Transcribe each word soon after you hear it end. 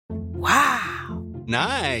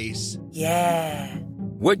Nice. Yeah.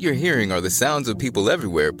 What you're hearing are the sounds of people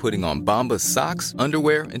everywhere putting on Bombas socks,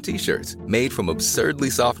 underwear, and T-shirts made from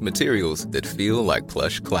absurdly soft materials that feel like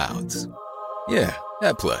plush clouds. Yeah,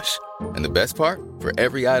 that plush. And the best part? For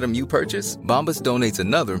every item you purchase, Bombas donates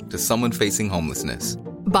another to someone facing homelessness.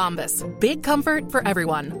 Bombas. Big comfort for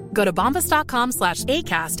everyone. Go to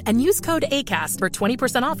bombas.com/ACAST and use code ACAST for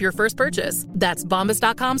 20% off your first purchase. That's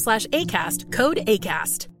bombas.com/ACAST. Code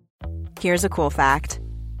ACAST. Here's a cool fact.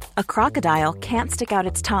 A crocodile can't stick out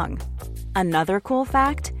its tongue. Another cool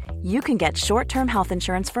fact, you can get short-term health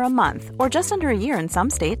insurance for a month or just under a year in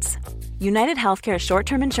some states. United Healthcare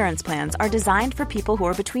short-term insurance plans are designed for people who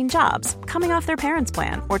are between jobs, coming off their parents'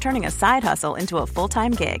 plan, or turning a side hustle into a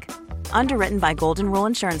full-time gig. Underwritten by Golden Rule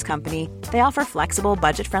Insurance Company, they offer flexible,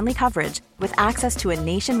 budget-friendly coverage with access to a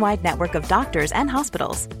nationwide network of doctors and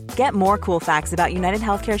hospitals. Get more cool facts about United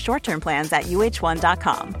Healthcare short-term plans at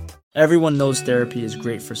uh1.com. Everyone knows therapy is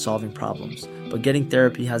great for solving problems, but getting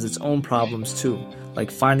therapy has its own problems too, like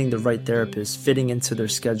finding the right therapist, fitting into their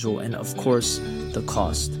schedule, and of course, the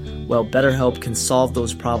cost. Well, BetterHelp can solve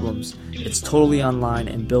those problems. It's totally online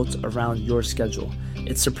and built around your schedule.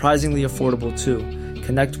 It's surprisingly affordable too.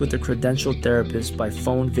 Connect with a credentialed therapist by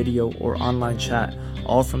phone, video, or online chat,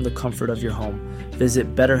 all from the comfort of your home.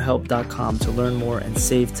 Visit BetterHelp.com to learn more and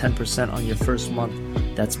save 10% on your first month.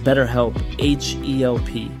 That's BetterHelp,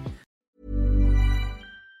 H-E-L-P.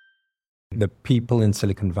 The people in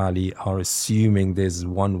Silicon Valley are assuming there's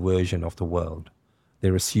one version of the world.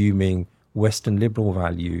 They're assuming Western liberal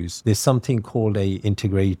values. There's something called a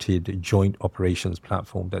integrated joint operations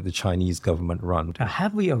platform that the Chinese government run. Now,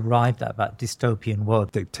 have we arrived at that dystopian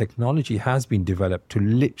world? The technology has been developed to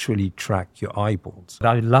literally track your eyeballs.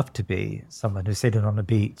 I'd love to be someone who's sitting on a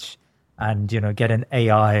beach and, get an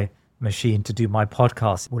AI machine to do my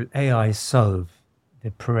podcast. Will AI solve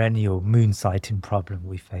the perennial moon sighting problem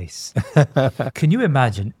we face? Can you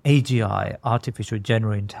imagine AGI, artificial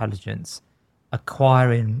general intelligence,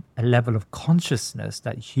 acquiring a level of consciousness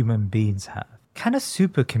that human beings have? Can a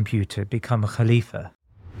supercomputer become a Khalifa?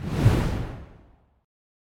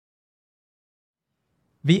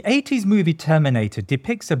 The 80s movie Terminator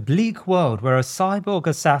depicts a bleak world where a cyborg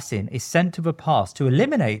assassin is sent to the past to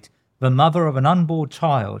eliminate the mother of an unborn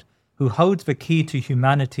child who holds the key to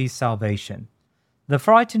humanity's salvation. The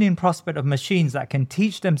frightening prospect of machines that can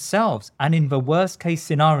teach themselves, and in the worst case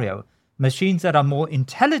scenario, machines that are more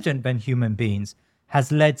intelligent than human beings, has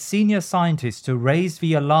led senior scientists to raise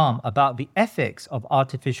the alarm about the ethics of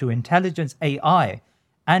artificial intelligence, AI,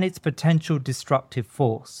 and its potential destructive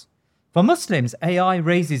force. For Muslims, AI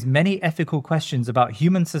raises many ethical questions about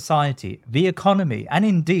human society, the economy, and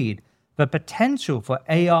indeed, the potential for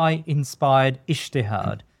AI-inspired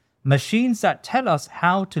ijtihad, machines that tell us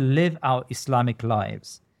how to live our Islamic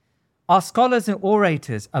lives. Are scholars and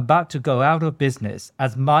orators about to go out of business,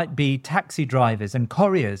 as might be taxi drivers and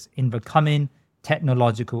couriers in the coming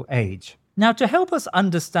technological age? Now, to help us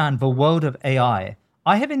understand the world of AI,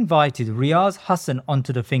 I have invited Riaz Hassan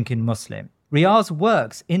onto the Thinking Muslim. Riaz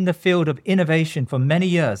works in the field of innovation for many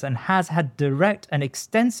years and has had direct and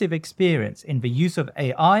extensive experience in the use of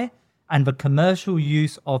AI and the commercial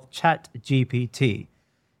use of ChatGPT.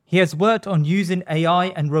 He has worked on using AI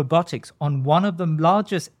and robotics on one of the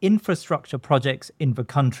largest infrastructure projects in the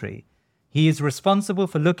country. He is responsible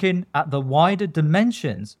for looking at the wider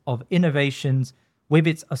dimensions of innovations with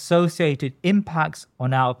its associated impacts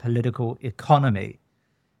on our political economy.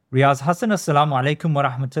 Riaz Hassan, assalamu alaikum wa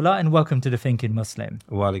rahmatullah, and welcome to the Thinking Muslim.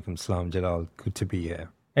 Wa alaikum salam, Jalal. Good to be here.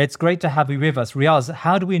 It's great to have you with us. Riaz,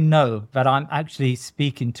 how do we know that I'm actually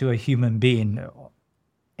speaking to a human being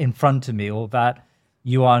in front of me, or that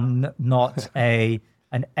you are not an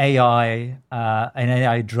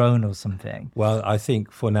AI drone or something? Well, I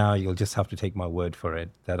think for now you'll just have to take my word for it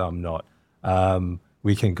that I'm not.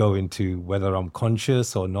 We can go into whether I'm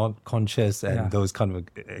conscious or not conscious, and those kind of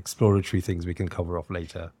exploratory things we can cover off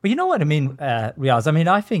later. But you know what I mean, Riaz? I mean,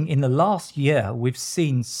 I think in the last year, we've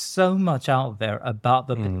seen so much out there about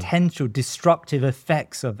the potential destructive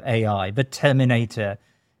effects of AI, the Terminator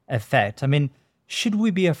effect. I mean, should we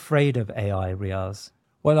be afraid of AI, Riaz?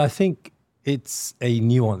 Well, I think it's a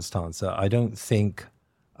nuanced answer. I don't think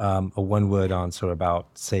a one-word answer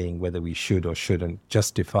about saying whether we should or shouldn't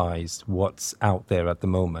justifies what's out there at the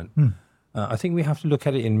moment. I think we have to look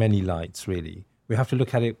at it in many lights, really. We have to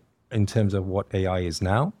look at it in terms of what AI is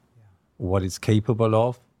now, what it's capable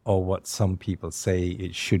of, or what some people say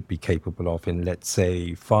it should be capable of in, let's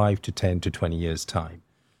say, 5 to 10 to 20 years' time.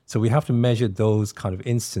 So we have to measure those kind of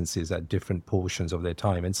instances at different portions of their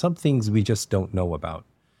time. And some things we just don't know about.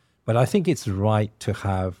 But I think it's right to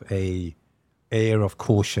have a air of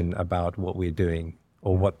caution about what we're doing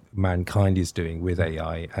or what mankind is doing with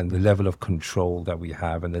AI, and the level of control that we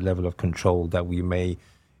have and the level of control that we may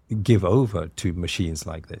give over to machines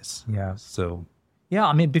like this. Yeah. So, yeah,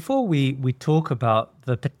 I mean, before we talk about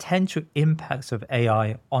the potential impacts of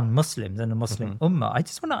AI on Muslims and the Muslim Ummah, I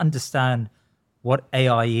just want to understand what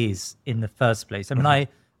AI is in the first place. I mean,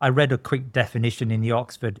 I read a quick definition in the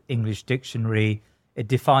Oxford English Dictionary. It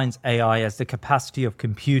defines AI as the capacity of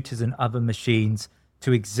computers and other machines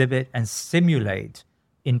to exhibit and simulate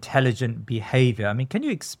intelligent behavior. I mean, can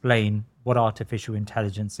you explain what artificial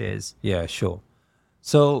intelligence is? yeah, sure.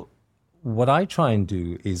 So what I try and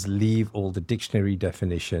do is leave all the dictionary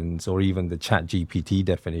definitions or even the ChatGPT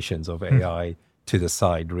definitions of AI to the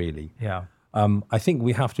side, really. Yeah. I think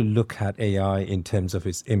we have to look at AI in terms of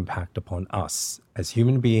its impact upon us as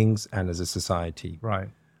human beings and as a society. Right.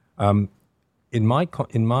 In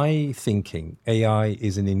my thinking, AI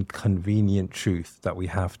is an inconvenient truth that we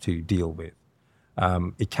have to deal with.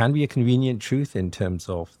 It can be a convenient truth in terms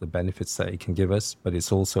of the benefits that it can give us, but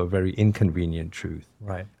it's also a very inconvenient truth.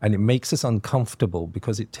 Right. And it makes us uncomfortable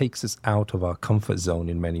because it takes us out of our comfort zone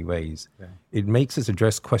in many ways. Yeah. It makes us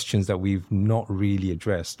address questions that we've not really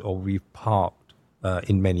addressed or we've parked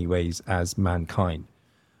in many ways as mankind.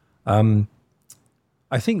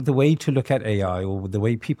 I think the way to look at AI, or the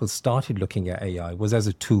way people started looking at AI, was as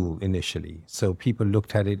a tool initially. So people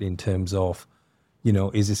looked at it in terms of,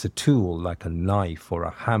 is this a tool like a knife or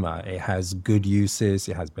a hammer? It has good uses,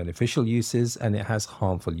 it has beneficial uses, and it has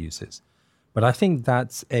harmful uses. But I think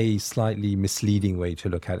that's a slightly misleading way to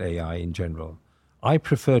look at AI in general. I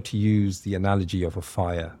prefer to use the analogy of a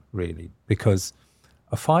fire, really, because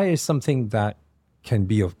a fire is something that can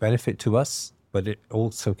be of benefit to us, but it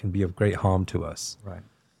also can be of great harm to us. Right.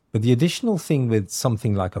 But the additional thing with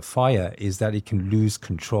something like a fire is that it can lose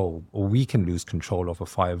control, or we can lose control of a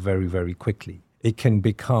fire very, very quickly. It can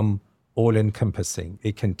become all-encompassing.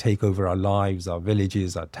 It can take over our lives, our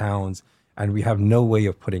villages, our towns, and we have no way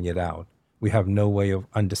of putting it out. We have no way of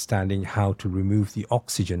understanding how to remove the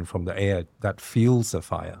oxygen from the air that fuels the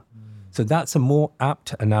fire. So that's a more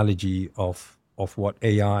apt analogy of what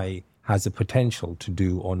AI has the potential to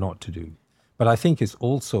do or not to do. But I think it's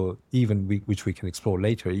also, which we can explore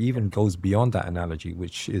later, it even goes beyond that analogy,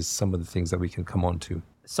 which is some of the things that we can come on to.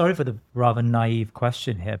 Sorry for the rather naive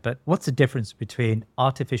question here, but what's the difference between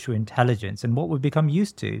artificial intelligence and what we've become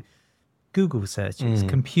used to? Google searches,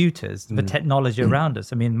 computers, the technology around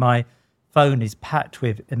us. I mean, my phone is packed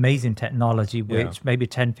with amazing technology, which maybe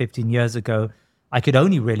 10, 15 years ago, I could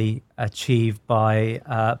only really achieve by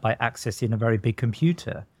accessing a very big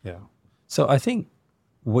computer. Yeah. So I think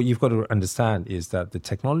what you've got to understand is that the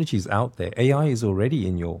technology is out there. AI is already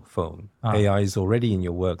in your phone. AI is already in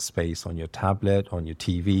your workspace, on your tablet, on your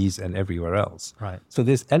TVs, and everywhere else. Right. So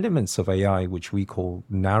there's elements of AI which we call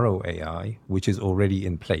narrow AI, which is already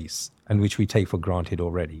in place and which we take for granted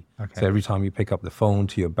already. Okay. So every time you pick up the phone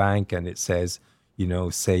to your bank and it says,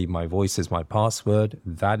 say my voice is my password,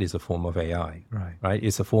 that is a form of AI. Right?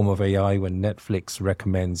 It's a form of AI when Netflix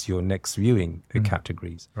recommends your next viewing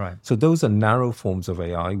categories. Right. So those are narrow forms of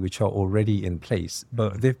AI which are already in place,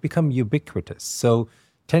 but they've become ubiquitous. So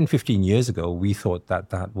 10, 15 years ago, we thought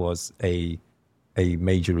that was a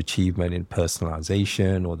major achievement in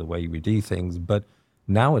personalization or the way we do things. But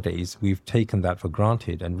nowadays, we've taken that for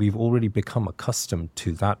granted and we've already become accustomed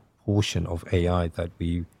to that portion of AI that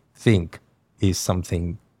we think is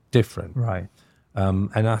something different. Right.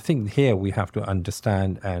 And I think here we have to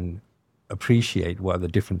understand and appreciate what are the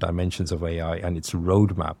different dimensions of AI and its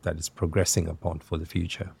roadmap that it's progressing upon for the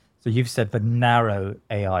future. So you've said the narrow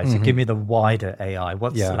AI. So give me the wider AI.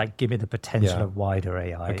 Give me the potential of wider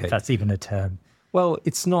AI, if that's even a term. Well,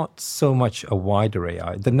 it's not so much a wider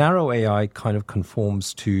AI. The narrow AI kind of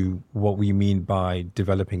conforms to what we mean by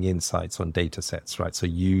developing insights on data sets, right? So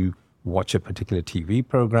you watch a particular TV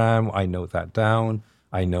program, I note that down.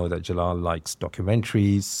 I know that Jalal likes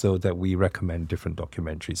documentaries, so that we recommend different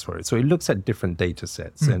documentaries for it. So it looks at different data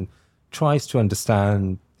sets and tries to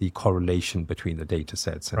understand the correlation between the data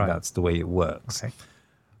sets, and that's the way it works.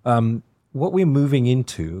 Okay. What we're moving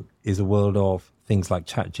into is a world of things like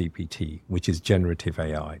ChatGPT, which is generative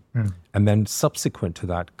AI. And then subsequent to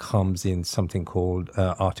that comes in something called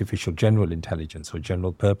artificial general intelligence or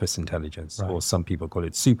general purpose intelligence, or some people call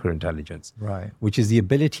it super intelligence, which is the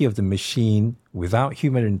ability of the machine without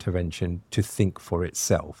human intervention to think for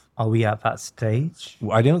itself. Are we at that stage?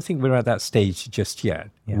 I don't think we're at that stage just yet.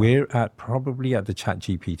 Yeah. We're probably at the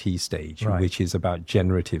ChatGPT stage, which is about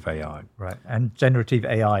generative AI. Right. And generative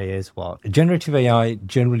AI is what? Generative AI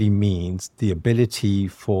generally means the ability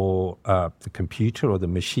for the computer or the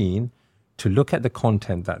machine to look at the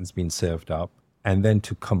content that has been served up and then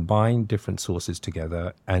to combine different sources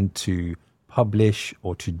together and to publish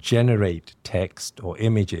or to generate text or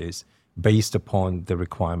images based upon the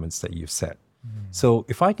requirements that you've set. So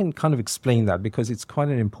if I can kind of explain that, because it's quite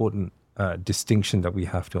an important distinction that we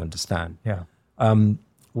have to understand. Yeah.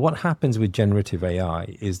 What happens with generative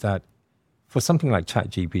AI is that for something like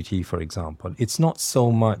ChatGPT, for example, it's not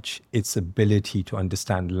so much its ability to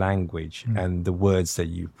understand language and the words that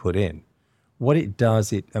you put in. What it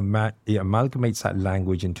does, it amalgamates that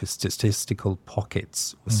language into statistical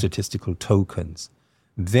pockets or statistical tokens.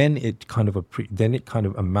 Then it kind of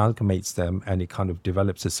amalgamates them, and it kind of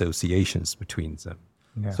develops associations between them.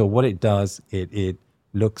 Yeah. So what it does, it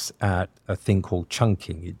looks at a thing called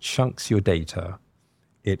chunking. It chunks your data.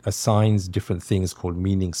 It assigns different things called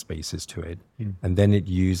meaning spaces to it. And then it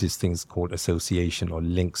uses things called association or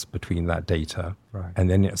links between that data. Right. And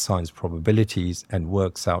then it assigns probabilities and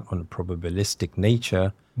works out on a probabilistic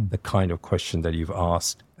nature the kind of question that you've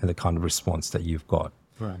asked and the kind of response that you've got.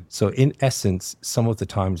 Right. So in essence, some of the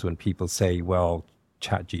times when people say, well,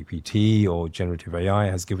 ChatGPT or generative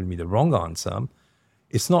AI has given me the wrong answer,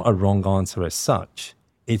 it's not a wrong answer as such.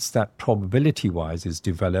 It's that probability-wise is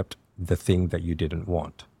developed the thing that you didn't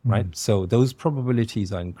want, right? So those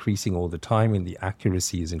probabilities are increasing all the time, and the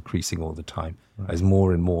accuracy is increasing all the time as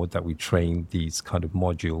more and more that we train these kind of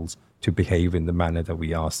modules to behave in the manner that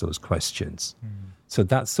we ask those questions. So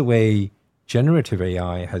that's the way generative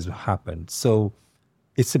AI has happened. So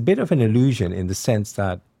it's a bit of an illusion in the sense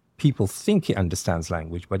that people think it understands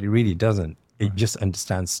language, but it really doesn't. It just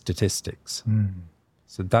understands statistics.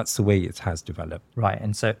 So that's the way it has developed. Right.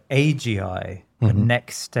 And so AGI, the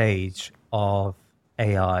next stage of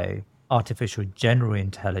AI, artificial general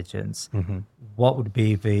intelligence, what would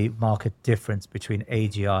be the market difference between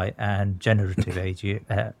AGI and generative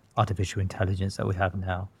artificial intelligence that we have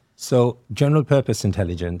now? So general purpose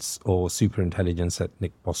intelligence, or super intelligence that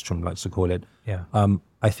Nick Bostrom likes to call it,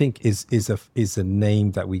 I think is a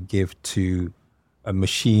name that we give to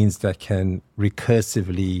machines that can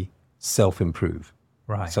recursively self-improve.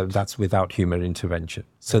 Right. So that's without human intervention.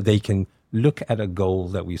 So they can look at a goal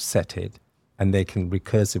that we've set it, and they can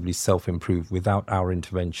recursively self-improve without our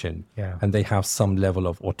intervention. Yeah. And they have some level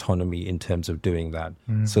of autonomy in terms of doing that.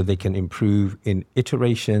 So they can improve in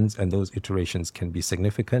iterations, and those iterations can be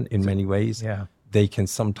significant in many ways. Yeah. They can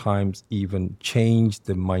sometimes even change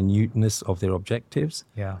the minuteness of their objectives,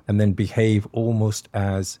 Yeah. and then behave almost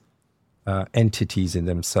as entities in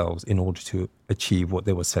themselves in order to achieve what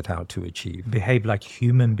they were set out to achieve. Behave like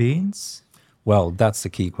human beings? Well, that's the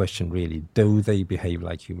key question, really. Do they behave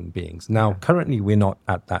like human beings? Now, currently, we're not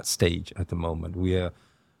at that stage at the moment.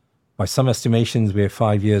 By some estimations, we're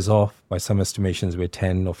 5 years off. By some estimations, we're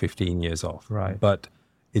 10 or 15 years off. Right. But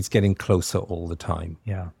it's getting closer all the time.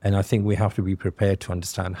 Yeah. And I think we have to be prepared to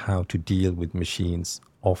understand how to deal with machines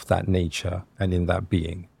of that nature and in that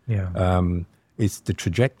being. Yeah. It's the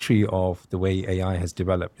trajectory of the way AI has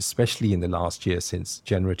developed, especially in the last year since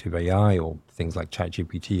generative AI or things like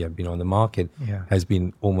ChatGPT have been on the market, has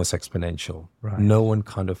been almost exponential. Right. No one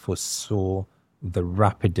kind of foresaw the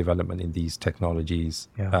rapid development in these technologies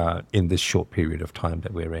in this short period of time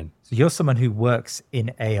that we're in. So you're someone who works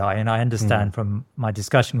in AI, and I understand from my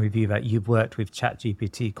discussion with you that you've worked with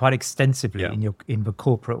ChatGPT quite extensively in the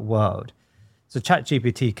corporate world. So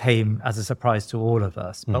ChatGPT came as a surprise to all of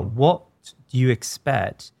us, but what do you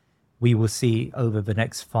expect we will see over the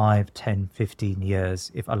next 5, 10, 15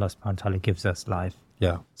 years if Allah subhanahu wa ta'ala gives us life?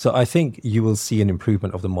 Yeah. So I think you will see an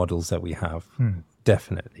improvement of the models that we have.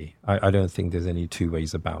 Definitely. I don't think there's any two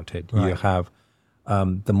ways about it. Right. You have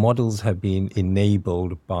the models have been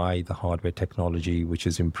enabled by the hardware technology, which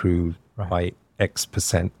is improved by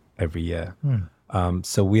X% every year.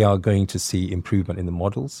 So we are going to see improvement in the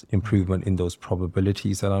models, improvement in those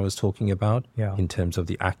probabilities that I was talking about, in terms of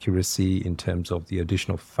the accuracy, in terms of the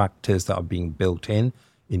additional factors that are being built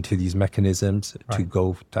into these mechanisms to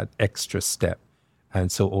go that extra step. And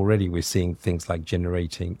so already we're seeing things like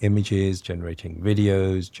generating images, generating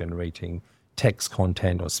videos, generating text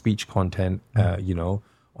content or speech content,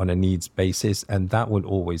 on a needs basis, and that will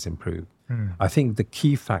always improve. I think the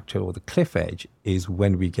key factor or the cliff edge is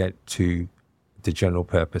when we get to the general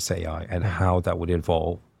purpose AI and how that would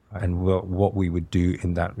evolve and what we would do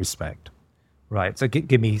in that respect. Right. So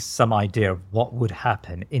give me some idea of what would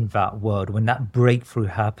happen in that world when that breakthrough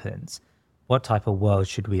happens. What type of world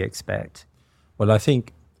should we expect? Well, I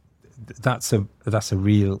think that's a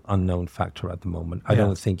real unknown factor at the moment. I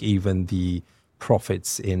don't think even the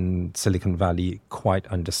prophets in Silicon Valley quite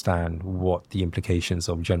understand what the implications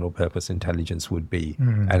of general purpose intelligence would be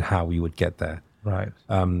and how we would get there. Right.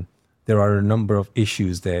 there are a number of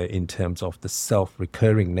issues there in terms of the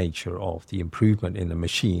self-recurring nature of the improvement in the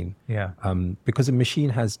machine. Yeah. Because a machine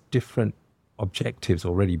has different objectives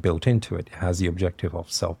already built into it. It has the objective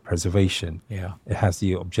of self-preservation. Yeah. It has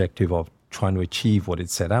the objective of trying to achieve what it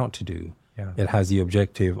set out to do. Yeah. It has the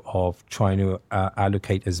objective of trying to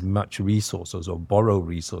allocate as much resources or borrow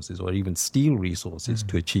resources or even steal resources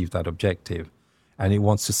to achieve that objective. And it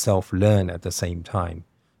wants to self-learn at the same time.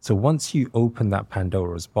 So once you open that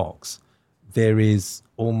Pandora's box, there is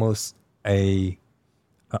almost a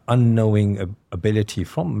unknowing ability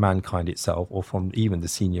from mankind itself or from even the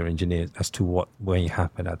senior engineers as to what may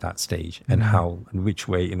happen at that stage and how and which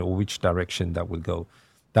way or which direction that will go.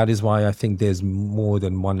 That is why I think there's more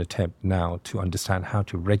than one attempt now to understand how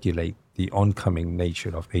to regulate the oncoming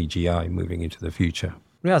nature of AGI moving into the future.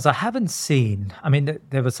 Riaz, I haven't seen, I mean,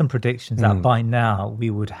 there were some predictions that by now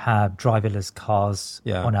we would have driverless cars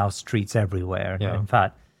on our streets everywhere. Yeah. In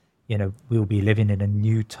fact, we'll be living in a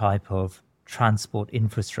new type of transport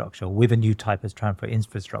infrastructure, with a new type of transport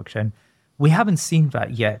infrastructure. And we haven't seen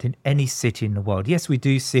that yet in any city in the world. Yes, we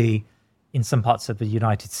do see in some parts of the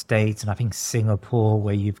United States and I think Singapore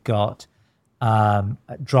where you've got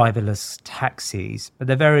driverless taxis, but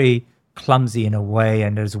they're very clumsy in a way,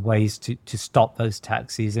 and there's ways to stop those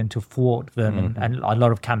taxis and to thwart them. And a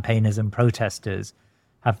lot of campaigners and protesters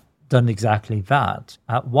have done exactly that.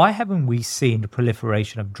 Why haven't we seen the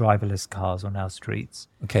proliferation of driverless cars on our streets?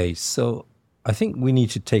 Okay, so I think we need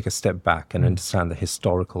to take a step back and understand the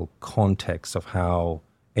historical context of how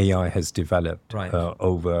AI has developed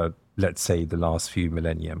over, let's say, the last few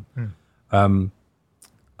millennium.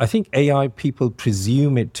 I think AI, people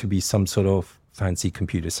presume it to be some sort of fancy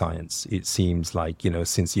computer science. It seems like,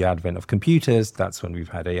 since the advent of computers, that's when we've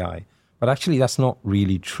had AI. But actually, that's not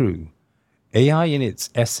really true. AI in its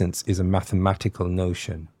essence is a mathematical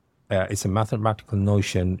notion. It's a mathematical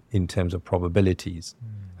notion in terms of probabilities,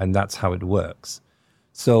 and that's how it works.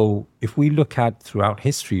 So if we look at throughout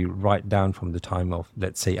history, right down from the time of,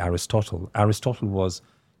 let's say, Aristotle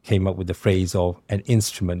came up with the phrase of an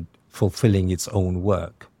instrument fulfilling its own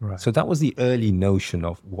work. Right. So that was the early notion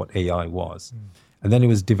of what AI was. And then it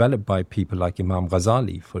was developed by people like Imam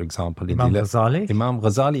Ghazali, for example. Imam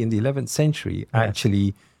Ghazali in the 11th century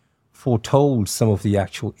actually foretold some of the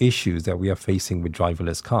actual issues that we are facing with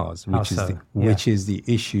driverless cars, which is the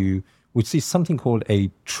issue, which is something called a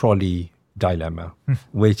trolley dilemma,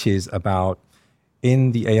 which is about,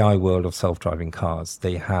 in the AI world of self-driving cars,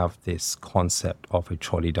 they have this concept of a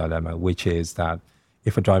trolley dilemma, which is that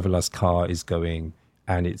if a driverless car is going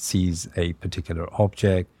and it sees a particular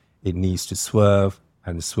object, it needs to swerve,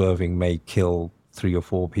 and the swerving may kill 3 or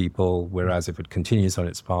 4 people, whereas if it continues on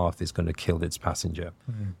its path, it's going to kill its passenger.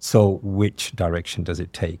 So which direction does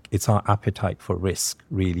it take? It's our appetite for risk,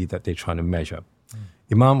 really, that they're trying to measure.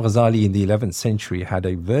 Imam Ghazali in the 11th century had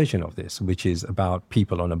a version of this, which is about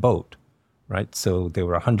people on a boat, right? So there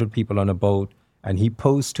were 100 people on a boat, and he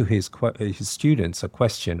posed to his students a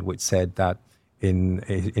question which said that in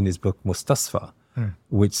his book Mustasfa,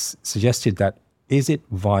 which suggested that, is it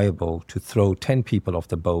viable to throw 10 people off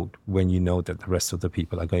the boat when you know that the rest of the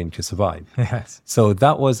people are going to survive? Yes. So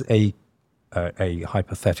that was a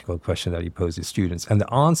hypothetical question that he posed his students. And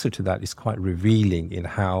the answer to that is quite revealing in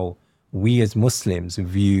how we as Muslims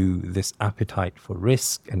view this appetite for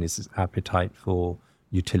risk and this appetite for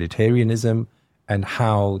utilitarianism, and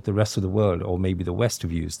how the rest of the world, or maybe the West,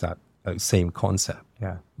 views that same concept.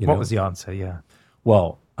 Yeah. What was the answer? Yeah.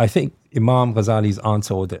 Well, I think Imam Ghazali's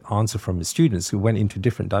answer, or the answer from his students who went into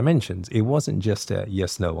different dimensions, it wasn't just a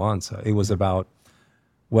yes-no answer. It was about,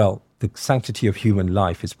 well, the sanctity of human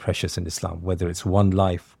life is precious in Islam, whether it's one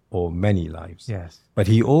life or many lives. Yes. But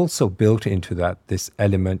he also built into that this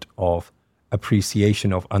element of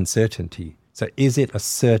appreciation of uncertainty. So is it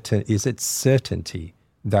certainty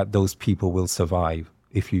that those people will survive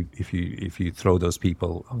if you throw those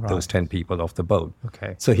people, those 10 people off the boat?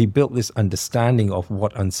 Okay. So he built this understanding of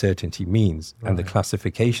what uncertainty means and the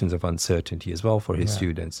classifications of uncertainty as well for his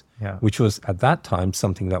students, which was at that time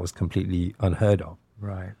something that was completely unheard of.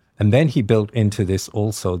 Right. And then he built into this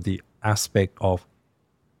also the aspect of,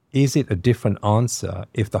 is it a different answer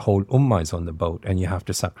if the whole Ummah is on the boat and you have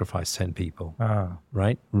to sacrifice 10 people,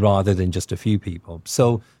 right? Rather than just a few people.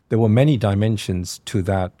 So there were many dimensions to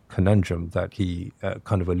that conundrum that he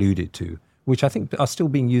kind of alluded to, which I think are still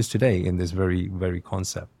being used today in this very, very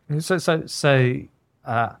concept. So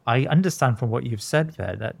I understand from what you've said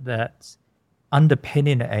there that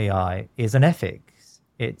underpinning AI is an ethics.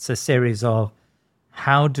 It's a series of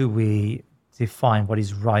how do we define what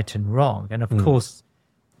is right and wrong? And of course,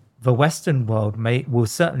 the Western world will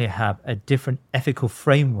certainly have a different ethical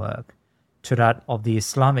framework to that of the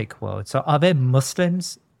Islamic world. So are there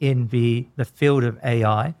Muslims in the field of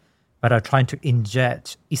AI that are trying to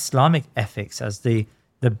inject Islamic ethics as the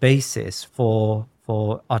basis for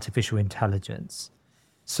artificial intelligence?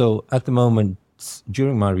 So at the moment,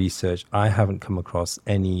 during my research, I haven't come across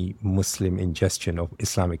any Muslim ingestion of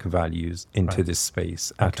Islamic values into this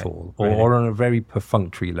space at all, or on a very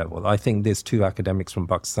perfunctory level. I think there's two academics from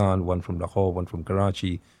Pakistan, one from Lahore, one from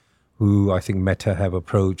Karachi, who I think Meta have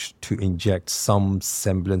approached to inject some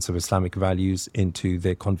semblance of Islamic values into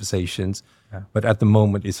their conversations. Yeah. But at the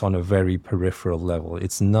moment, it's on a very peripheral level.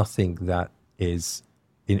 It's nothing that is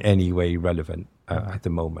in any way relevant at the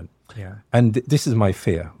moment. Yeah. And this is my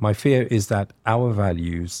fear. My fear is that our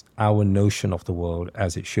values, our notion of the world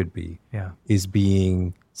as it should be, is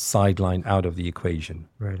being sidelined out of the equation.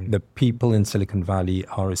 Really? The people in Silicon Valley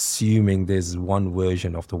are assuming there's one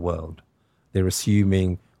version of the world. They're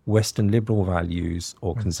assuming Western liberal values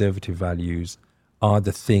or conservative values are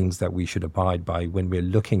the things that we should abide by when we're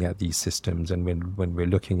looking at these systems and when we're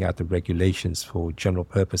looking at the regulations for general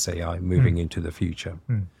purpose AI moving into the future.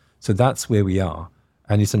 So that's where we are.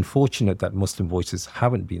 And it's unfortunate that Muslim voices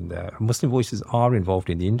haven't been there. Muslim voices are involved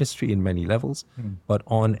in the industry in many levels, but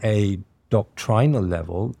on a doctrinal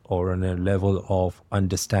level or on a level of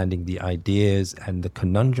understanding the ideas and the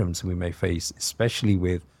conundrums we may face, especially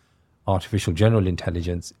with artificial general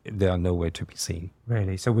intelligence, they are nowhere to be seen.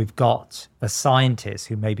 Really? So we've got the scientists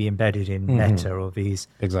who may be embedded in Meta or these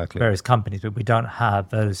various companies, but we don't have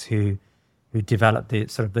those who develop the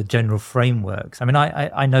sort of the general frameworks. I mean,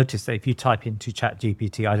 I noticed that if you type into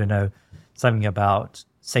ChatGPT, I don't know, something about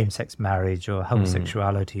same-sex marriage or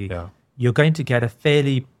homosexuality, you're going to get a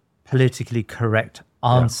fairly politically correct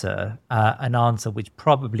answer, an answer which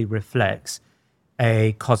probably reflects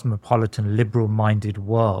a cosmopolitan, liberal-minded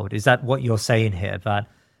world. Is that what you're saying here? That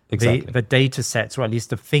the data sets, or at least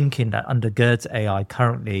the thinking that undergirds AI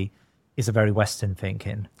currently, is a very Western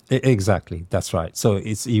thinking? Exactly, that's right. So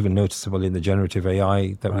it's even noticeable in the generative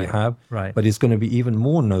AI that we have, but it's going to be even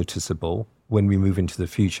more noticeable when we move into the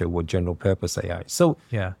future with general purpose AI. So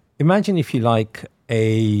imagine if you like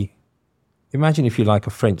a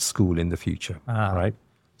French school in the future, right?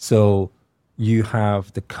 So you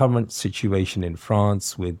have the current situation in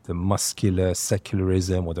France with the muscular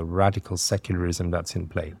secularism or the radical secularism that's in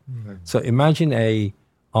play. So imagine a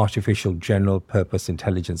artificial general purpose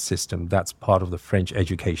intelligence system that's part of the French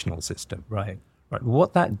educational system. Right.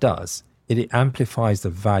 What that does, it amplifies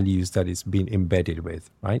the values that it's been embedded with,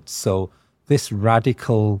 right? So this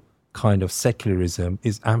radical kind of secularism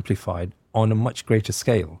is amplified on a much greater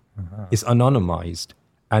scale. It's anonymized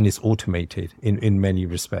and it's automated in many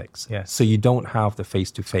respects. Yes. So you don't have the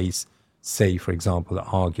face-to-face, say, for example, the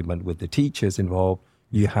argument with the teachers involved.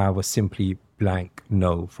 You have a simply blank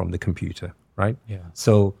no from the computer, right? Yeah.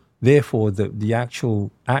 So therefore, the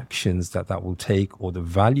actual actions that will take or the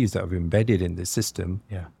values that are embedded in the system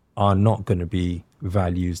are not going to be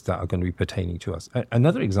values that are going to be pertaining to us.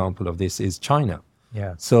 Another example of this is China.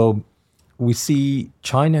 Yeah. So we see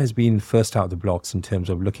China has been first out of the blocks in terms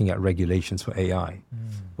of looking at regulations for AI.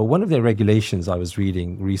 But one of their regulations I was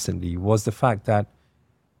reading recently was the fact that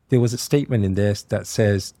there was a statement in there that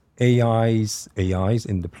says AIs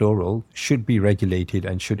in the plural should be regulated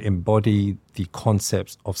and should embody the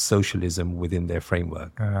concepts of socialism within their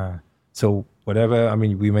framework. So whatever, I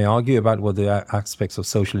mean, we may argue about what the aspects of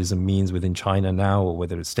socialism means within China now or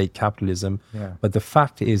whether it's state capitalism. But the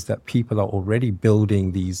fact is that people are already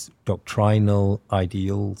building these doctrinal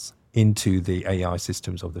ideals into the AI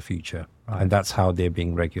systems of the future. And that's how they're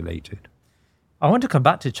being regulated. I want to come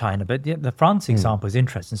back to China, but the France example is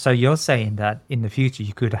interesting. So you're saying that in the future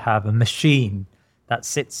you could have a machine that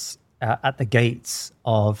sits at the gates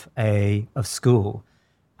of school,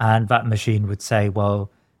 and that machine would say, well,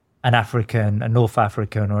 an African, a North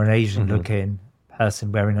African or an Asian-looking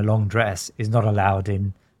person wearing a long dress is not allowed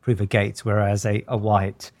in through the gates, whereas a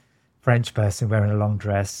white French person wearing a long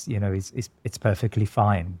dress, it's perfectly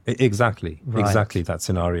fine. Exactly that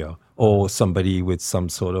scenario. Or somebody with some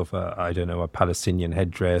sort of, a Palestinian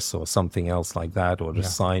headdress or something else like that, or a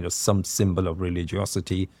sign or some symbol of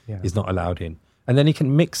religiosity is not allowed in. And then you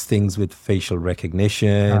can mix things with facial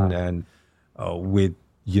recognition and with,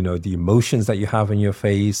 the emotions that you have in your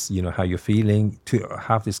face, how you're feeling, to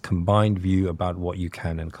have this combined view about what you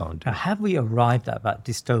can and can't do. Now, have we arrived at that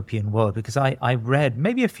dystopian world? Because I read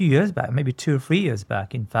maybe a few years back, maybe 2 or 3 years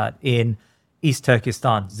back, in fact, in East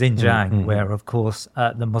Turkestan, Xinjiang, where, of course,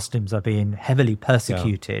 the Muslims are being heavily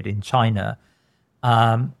persecuted in China,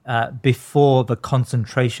 before the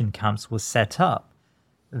concentration camps were set up,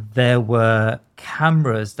 there were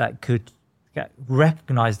cameras that could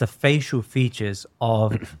recognize the facial features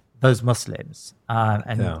of those Muslims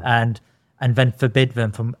and then forbid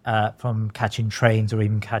them from catching trains or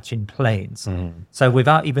even catching planes. So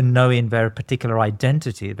without even knowing their particular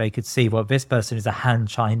identity, they could see, well, this person is a Han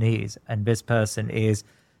Chinese and this person is,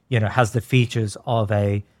 has the features of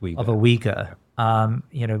a Uyghur.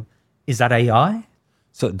 Is that AI?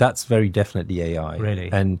 So that's very definitely AI.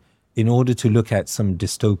 Really? And in order to look at some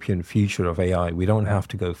dystopian future of AI, we don't have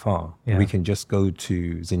to go far. Yeah. We can just go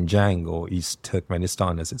to Xinjiang or East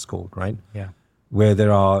Turkmenistan, as it's called, right? Yeah. Where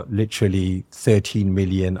there are literally 13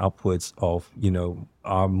 million upwards of,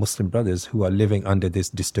 our Muslim brothers who are living under this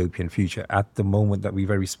dystopian future at the moment that we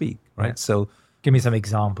very speak, right? Yeah. So give me some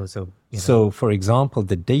examples of. So, for example,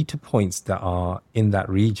 the data points that are in that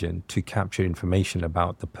region to capture information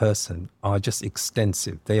about the person are just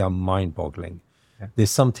extensive. They are mind-boggling. Yeah.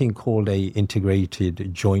 There's something called a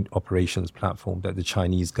integrated joint operations platform that the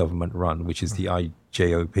Chinese government run, which is the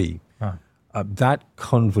IJOP. That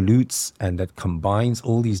convolutes and that combines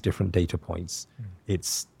all these different data points.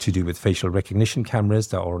 It's to do with facial recognition cameras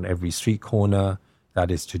that are on every street corner.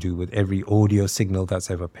 That is to do with every audio signal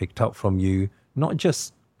that's ever picked up from you, not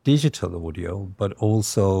just digital audio, but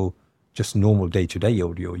also just normal day-to-day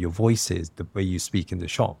audio, your voices, the way you speak in the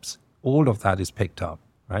shops. All of that is picked up,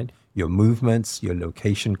 right? Your movements, your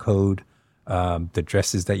location code, the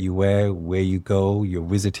dresses that you wear, where you go, your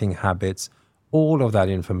visiting habits, all of that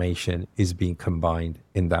information is being combined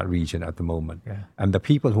in that region at the moment. Yeah. And the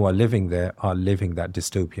people who are living there are living that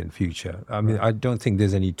dystopian future. I mean, I don't think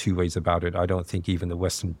there's any two ways about it. I don't think even the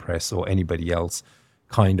Western press or anybody else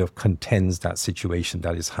kind of contends that situation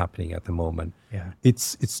that is happening at the moment. Yeah.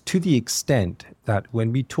 It's to the extent that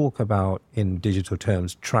when we talk about, in digital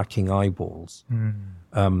terms, tracking eyeballs,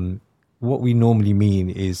 what we normally mean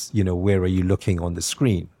is, where are you looking on the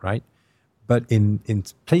screen, right? But in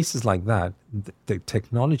places like that, the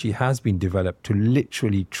technology has been developed to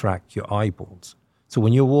literally track your eyeballs. So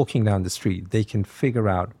when you're walking down the street, they can figure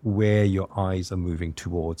out where your eyes are moving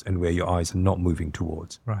towards and where your eyes are not moving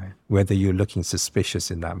towards. Right. Whether you're looking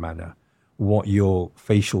suspicious in that manner, what your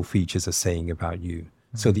facial features are saying about you.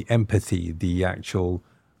 So the empathy, the actual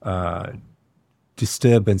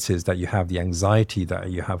disturbances that you have, the anxiety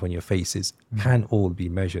that you have on your faces can all be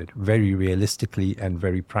measured very realistically and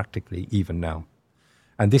very practically even now.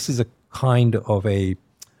 And this is a kind of a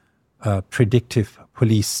predictive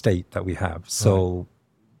police state that we have. So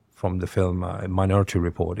from the film Minority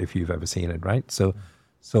Report, if you've ever seen it, right? So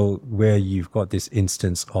where you've got this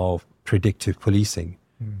instance of predictive policing,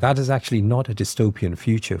 that is actually not a dystopian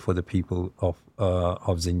future for the people of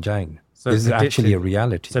Xinjiang. So this is actually a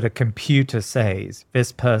reality. So the computer says,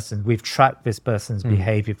 we've tracked this person's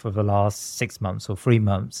behavior for the last 6 months or 3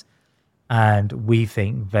 months, and we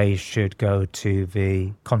think they should go to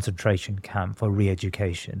the concentration camp for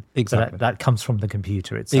re-education. Exactly. So that comes from the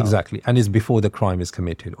computer itself. Exactly. And it's before the crime is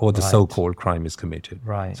committed or the so-called crime is committed.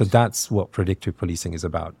 Right. So that's what predictive policing is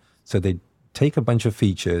about. So they take a bunch of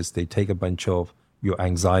features, they take a bunch of your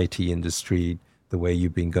anxiety in the street, the way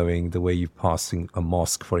you've been going, the way you're passing a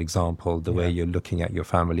mosque, for example, the way you're looking at your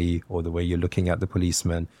family or the way you're looking at the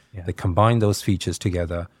policeman. Yeah. They combine those features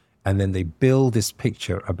together and then they build this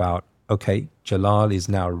picture about, okay, Jalal is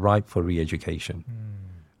now ripe for re-education.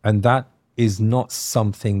 And that is not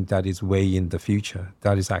something that is way in the future.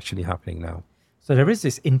 That is actually happening now. So there is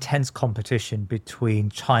this intense competition between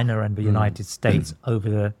China and the United States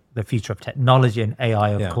over the future of technology, and AI,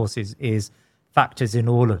 of course, is factors in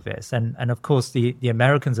all of this. And of course, the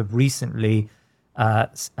Americans have recently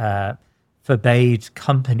forbade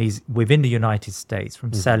companies within the United States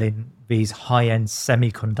from selling these high-end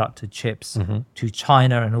semiconductor chips to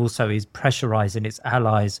China, and also is pressurizing its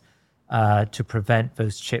allies to prevent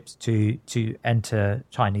those chips to enter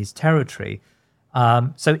Chinese territory.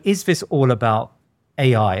 So is this all about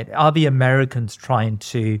AI? Are the Americans trying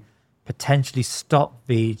to potentially stop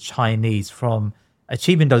the Chinese from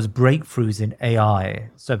achieving those breakthroughs in AI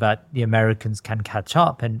so that the Americans can catch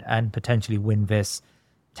up and potentially win this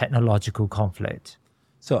technological conflict?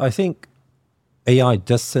 So I think AI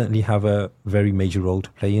does certainly have a very major role to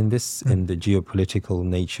play in this, in the geopolitical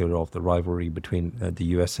nature of the rivalry between the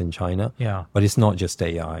US and China. Yeah. But it's not just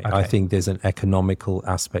AI. Okay. I think there's an economical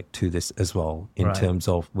aspect to this as well, in terms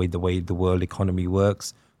of the way the world economy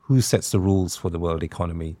works. Who sets the rules for the world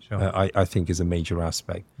economy, I think is a major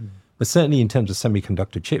aspect. But certainly in terms of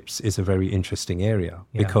semiconductor chips, is a very interesting area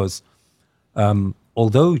because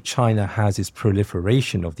although China has its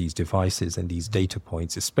proliferation of these devices and these data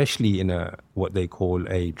points, especially in what they call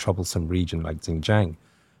a troublesome region like Xinjiang,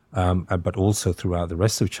 but also throughout the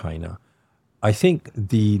rest of China, I think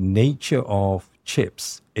the nature of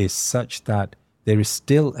chips is such that there is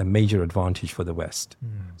still a major advantage for the West.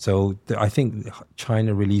 So I think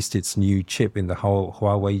China released its new chip in the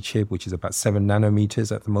Huawei chip, which is about 7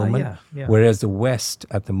 nanometers at the moment, whereas the West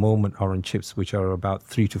at the moment are on chips which are about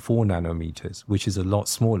 3 to 4 nanometers, which is a lot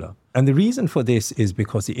smaller. And the reason for this is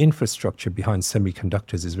because the infrastructure behind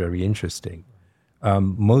semiconductors is very interesting.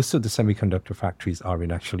 Most of the semiconductor factories are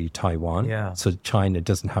in actually Taiwan, so China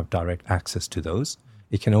doesn't have direct access to those.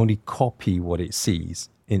 It can only copy what it sees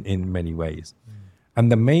in many ways. And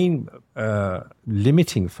the main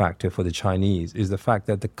limiting factor for the Chinese is the fact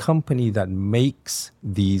that the company that makes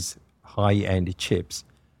these high-end chips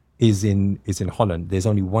is in Holland. There's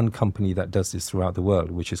only one company that does this throughout the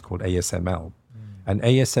world, which is called ASML. And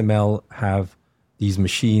ASML have these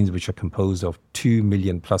machines which are composed of 2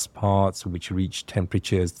 million plus parts, which reach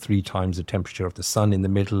temperatures 3 times the temperature of the sun in the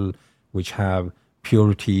middle, which have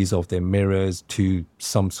purities of their mirrors to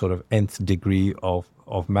some sort of nth degree of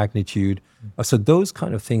magnitude. So those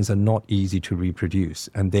kind of things are not easy to reproduce.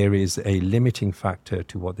 And there is a limiting factor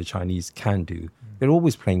to what the Chinese can do. They're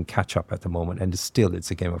always playing catch up at the moment, and still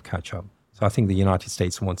it's a game of catch up. So I think the United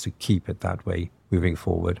States wants to keep it that way moving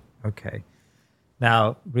forward. Okay.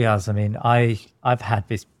 Now, Riaz, I mean, I've had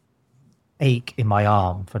this ache in my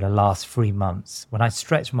arm for the last 3 months. When I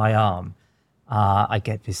stretch my arm, I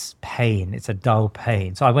get this pain. It's a dull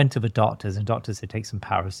pain. So I went to the doctors, and doctors said take some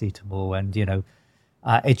paracetamol, and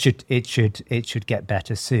it should get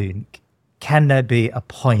better soon. Can there be a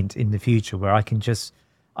point in the future where I can just,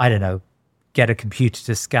 I don't know, get a computer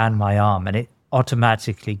to scan my arm and it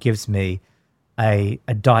automatically gives me a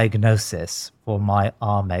diagnosis for my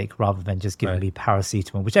arm ache rather than just giving me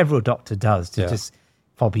paracetamol, which every doctor does to just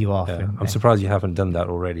fob you off? I'm surprised you haven't done that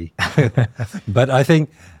already. But I think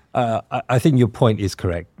your point is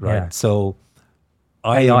correct, right? Yeah. So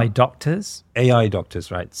AI doctors,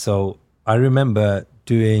 right? So I remember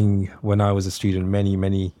when I was a student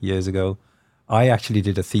many years ago, I actually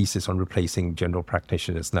did a thesis on replacing general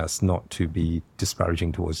practitioners. Now, that's not to be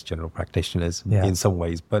disparaging towards general practitioners in some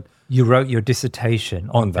ways, but you wrote your dissertation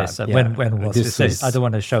on this. That. When was this? I don't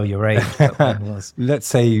want to show your age, but when was? Let's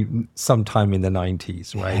say sometime in the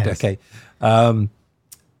 90s, right? Yes. Okay.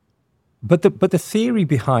 But the theory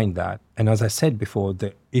behind that, and as I said before,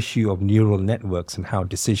 the issue of neural networks and how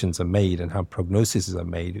decisions are made and how prognoses are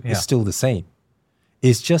made is still the same.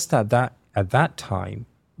 It's just that at that time,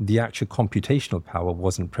 the actual computational power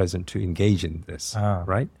wasn't present to engage in this,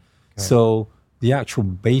 right? Okay. So the actual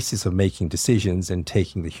basis of making decisions and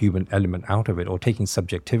taking the human element out of it, or taking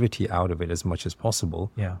subjectivity out of it as much as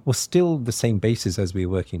possible, was still the same basis as we're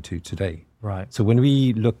working to today. Right. So when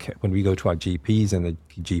we go to our GPs and the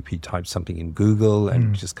GP types something in Google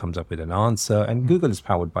and it just comes up with an answer, and Google is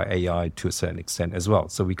powered by AI to a certain extent as well.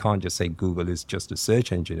 So we can't just say Google is just a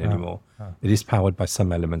search engine anymore. It is powered by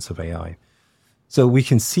some elements of AI. So we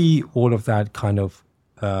can see all of that kind of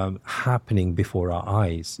happening before our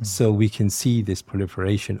eyes. So we can see this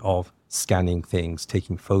proliferation of scanning things,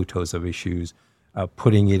 taking photos of issues,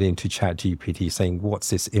 putting it into ChatGPT, saying, what's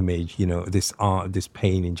this image, this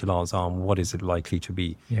pain in Jalal's arm, what is it likely to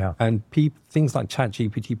be? Yeah. And things like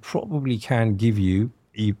ChatGPT probably can give you,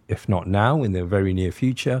 if not now, in the very near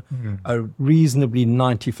future, a reasonably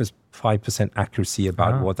 95% accuracy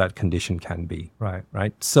about what that condition can be.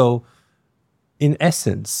 Right. So in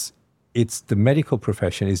essence, it's the medical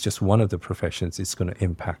profession is just one of the professions it's going to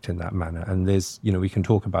impact in that manner. And there's, we can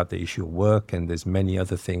talk about the issue of work, and there's many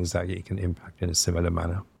other things that it can impact in a similar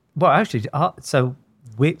manner. Well, actually, so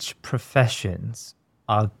which professions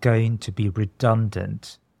are going to be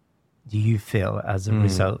redundant, do you feel, as a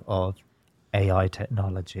result of AI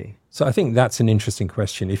technology? So I think that's an interesting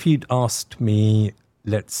question. If you'd asked me,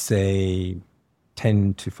 let's say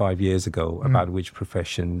 10 to 5 years ago about which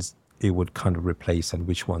professions it would kind of replace and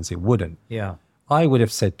which ones it wouldn't, I would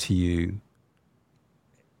have said to you,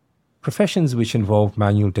 professions which involve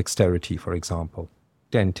manual dexterity, for example,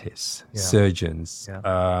 dentists, surgeons,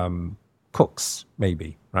 cooks,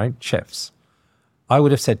 maybe, right? Chefs. I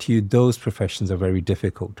would have said to you, those professions are very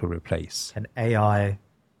difficult to replace. Can AI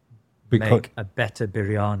make a better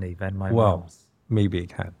biryani than my mom's? Maybe it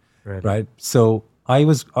can, really? Right? So I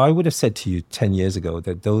would have said to you 10 years ago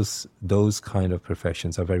that those kind of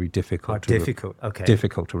professions are very difficult to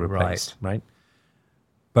replace, right?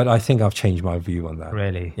 But I think I've changed my view on that.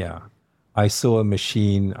 Really? Yeah. I saw a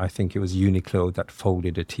machine, I think it was Uniqlo, that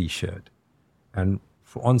folded a T-shirt. And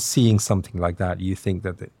on seeing something like that, you think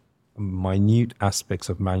that the minute aspects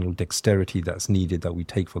of manual dexterity that's needed, that we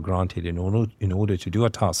take for granted in order to do a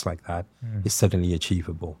task like that, is suddenly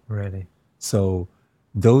achievable. Really? So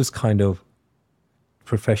those kind of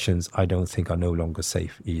professions I don't think are no longer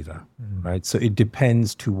safe either, right? So it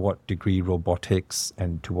depends to what degree robotics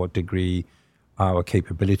and to what degree our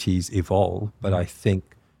capabilities evolve. But I think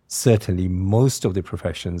certainly most of the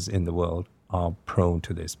professions in the world are prone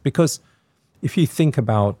to this. Because if you think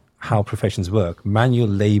about how professions work, manual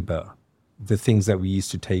labor, the things that we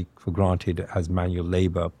used to take for granted as manual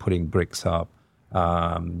labor, putting bricks up,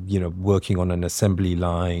 working on an assembly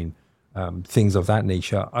line, things of that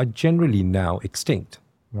nature are generally now extinct,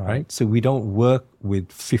 right? So we don't work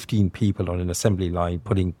with 15 people on an assembly line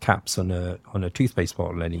putting caps on a toothpaste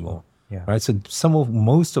bottle anymore, right? So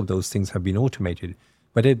most of those things have been automated,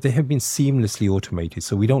 but they have been seamlessly automated.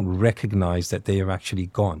 So we don't recognize that they have actually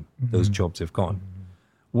gone. Those jobs have gone.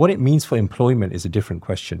 What it means for employment is a different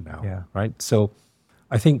question now, right? So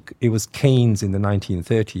I think it was Keynes in the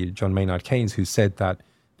 1930s, John Maynard Keynes, who said that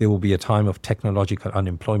there will be a time of technological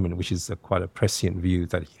unemployment, which is quite a prescient view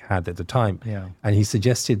that he had at the time. And he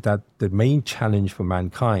suggested that the main challenge for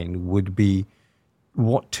mankind would be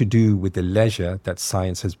what to do with the leisure that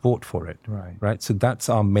science has bought for it, right? So that's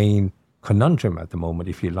our main conundrum at the moment,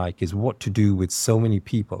 if you like, is what to do with so many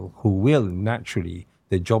people who will naturally,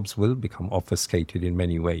 their jobs will become obfuscated in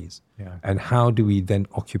many ways. And how do we then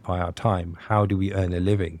occupy our time? How do we earn a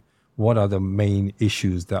living? What are the main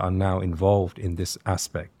issues that are now involved in this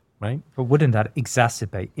aspect, right? But wouldn't that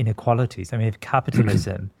exacerbate inequalities? I mean, if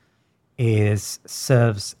capitalism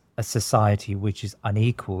serves a society which is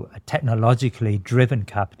unequal, a technologically driven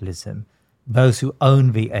capitalism, those who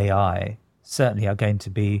own the AI certainly are going to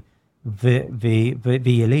be the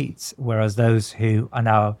elites, whereas those who are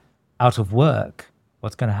now out of work,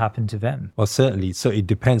 what's going to happen to them? Well, certainly. So it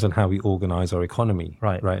depends on how we organize our economy,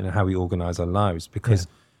 right? And how we organize our lives, because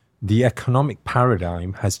the economic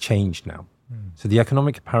paradigm has changed now. So the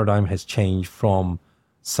economic paradigm has changed from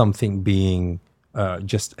something being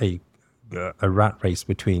just a rat race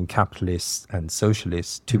between capitalists and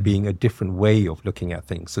socialists to being a different way of looking at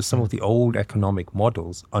things. So some of the old economic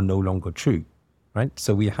models are no longer true, right?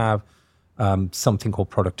 So we have something called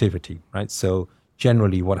productivity, right? So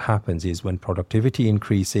generally what happens is when productivity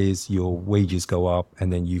increases, your wages go up,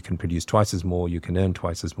 and then you can produce twice as more, you can earn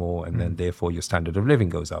twice as more, and then therefore your standard of living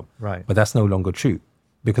goes up. Right. But that's no longer true,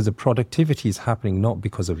 because the productivity is happening not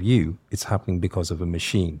because of you, it's happening because of a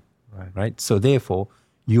machine, right? So therefore,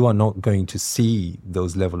 you are not going to see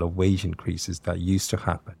those level of wage increases that used to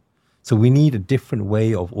happen. So we need a different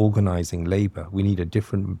way of organizing labor. We need a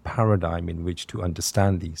different paradigm in which to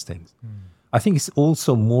understand these things. I think it's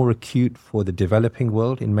also more acute for the developing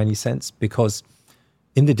world in many sense, because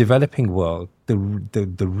in the developing world, the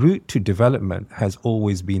route to development has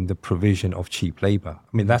always been the provision of cheap labor.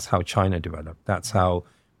 I mean, that's how China developed. That's how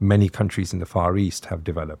many countries in the Far East have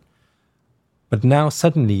developed. But now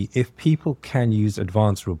suddenly, if people can use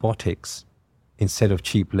advanced robotics instead of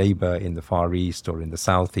cheap labor in the Far East or in the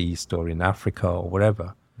Southeast or in Africa or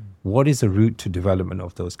wherever, what is the route to development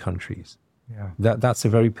of those countries? That's a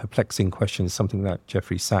very perplexing question, something that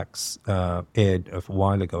Jeffrey Sachs aired a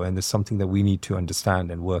while ago, and it's something that we need to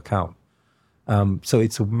understand and work out. So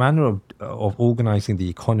it's a manner of organizing the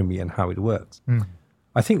economy and how it works.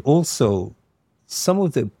 I think also some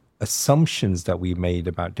of the assumptions that we made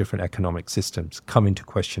about different economic systems come into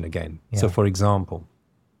question again. So for example,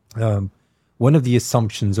 one of the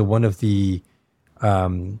assumptions or one of the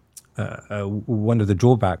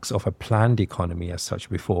drawbacks of a planned economy as such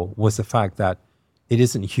before was the fact that it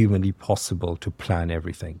isn't humanly possible to plan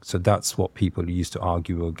everything. So that's what people used to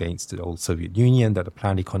argue against the old Soviet Union, that a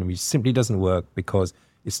planned economy simply doesn't work because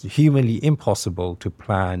it's humanly impossible to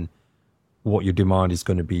plan what your demand is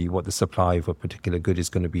going to be, what the supply of a particular good is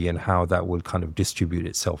going to be, and how that will kind of distribute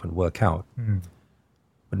itself and work out.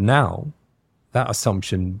 But now, that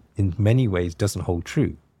assumption in many ways doesn't hold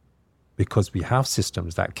true, because we have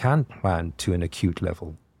systems that can plan to an acute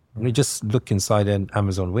level. I mean, just look inside an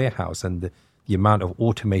Amazon warehouse and the amount of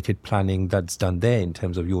automated planning that's done there in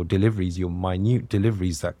terms of your deliveries, your minute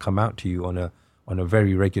deliveries that come out to you on a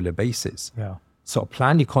very regular basis. So a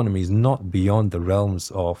planned economy is not beyond the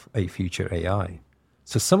realms of a future AI.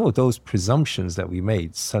 So some of those presumptions that we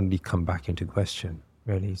made suddenly come back into question.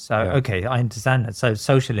 Really? So, okay, I understand that. So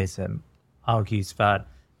socialism argues that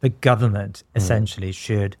the government essentially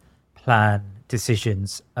should plan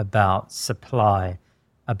decisions about supply,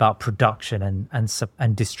 about production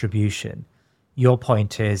and distribution. Your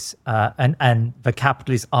point is, and the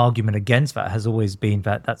capitalist argument against that has always been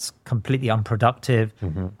that that's completely unproductive,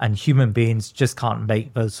 and human beings just can't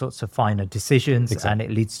make those sorts of finer decisions, and it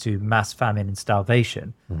leads to mass famine and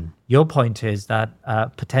starvation. Your point is that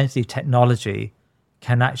potentially technology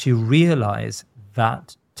can actually realize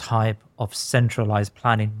that type of centralized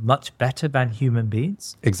planning much better than human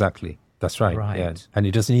beings? Exactly. That's right. Right. Yeah. And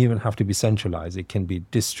it doesn't even have to be centralized. It can be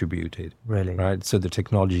distributed. Really? Right. So the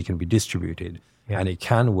technology can be distributed and Yeah. it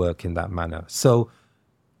can work in that manner. So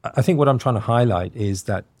I think what I'm trying to highlight is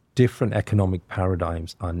that different economic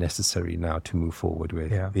paradigms are necessary now to move forward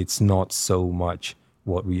with. Yeah. It's not so much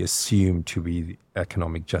what we assume to be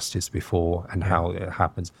economic justice before and how it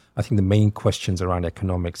happens. I think the main questions around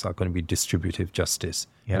economics are going to be distributive justice.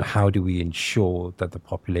 Yeah. And how do we ensure that the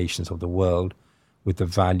populations of the world with the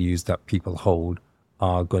values that people hold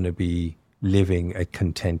are going to be living a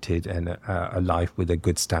contented and a life with a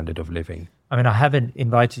good standard of living. I mean, I haven't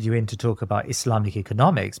invited you in to talk about Islamic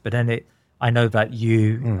economics, but then I know that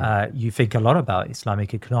you think a lot about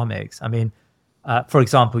Islamic economics. I mean, for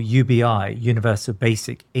example, UBI, Universal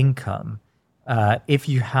Basic Income, if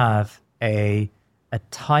you have a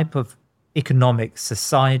type of economic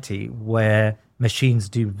society where machines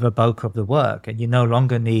do the bulk of the work and you no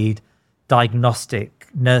longer need diagnostic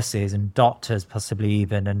nurses and doctors, possibly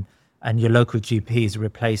even, and your local GP is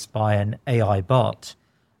replaced by an AI bot,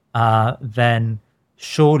 then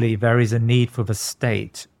surely there is a need for the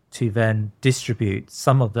state to then distribute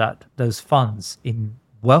some of those funds in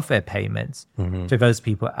welfare payments to those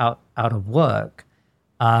people out of work.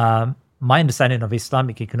 My understanding of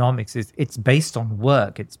Islamic economics is it's based on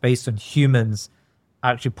work. It's based on humans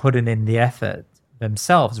actually putting in the effort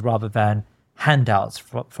themselves rather than handouts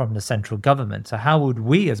from the central government. So how would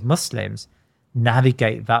we as Muslims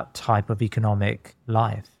navigate that type of economic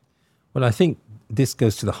life? Well, I think this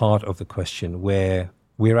goes to the heart of the question where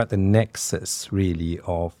we're at the nexus really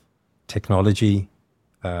of technology,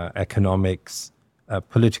 economics,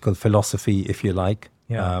 political philosophy, if you like,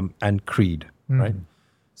 and creed, right?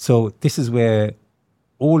 So this is where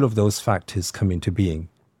all of those factors come into being.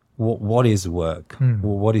 What is work?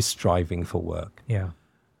 What is striving for work? Yeah.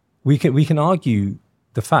 We can argue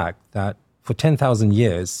the fact that for 10,000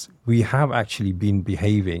 years, we have actually been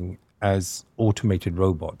behaving as automated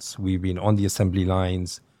robots. We've been on the assembly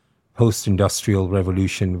lines, post-industrial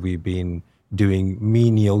revolution, we've been doing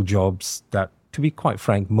menial jobs that, to be quite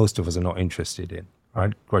frank, most of us are not interested in,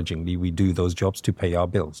 right? Grudgingly, we do those jobs to pay our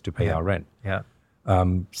bills, to pay our rent. Yeah.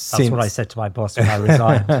 That's what I said to my boss when I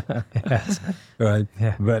resigned. Yes. Right.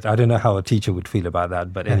 Yeah. But I don't know how a teacher would feel about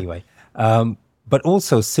that. But anyway, but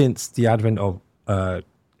also since the advent of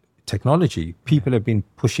technology, people have been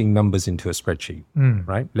pushing numbers into a spreadsheet,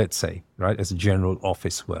 right? Let's say, right, as general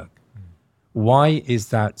office work. Why is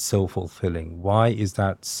that so fulfilling? Why is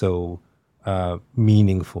that so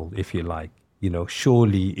meaningful, if you like? You know,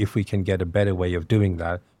 surely if we can get a better way of doing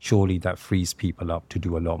that, surely that frees people up to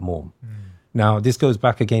do a lot more. Now, this goes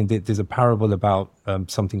back again. There's a parable about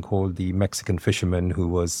something called the Mexican fisherman who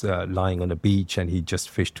was lying on a beach and he just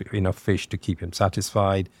fished enough fish to keep him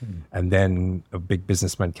satisfied. And then a big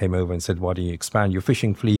businessman came over and said, why don't you expand your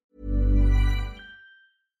fishing fleet?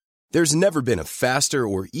 There's never been a faster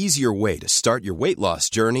or easier way to start your weight loss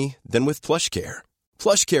journey than with PlushCare.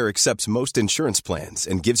 PlushCare accepts most insurance plans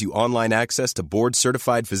and gives you online access to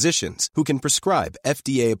board-certified physicians who can prescribe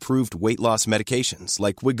FDA-approved weight loss medications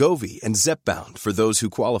like Wegovy and Zepbound for those who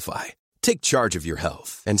qualify. Take charge of your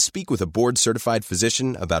health and speak with a board-certified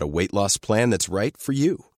physician about a weight loss plan that's right for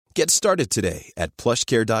you. Get started today at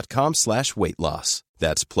plushcare.com/weight-loss.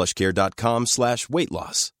 That's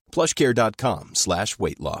plushcare.com/weight-loss.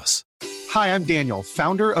 plushcare.com/weight-loss. Hi, I'm Daniel,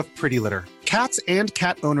 founder of Pretty Litter. Cats and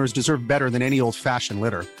cat owners deserve better than any old-fashioned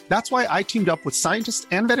litter. That's why I teamed up with scientists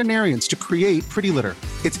and veterinarians to create Pretty Litter.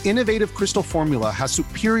 Its innovative crystal formula has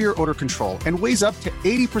superior odor control and weighs up to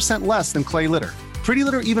 80% less than clay litter. Pretty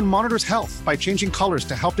Litter even monitors health by changing colors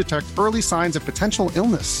to help detect early signs of potential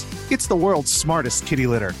illness. It's the world's smartest kitty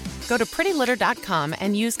litter. Go to prettylitter.com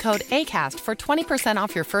and use code ACAST for 20%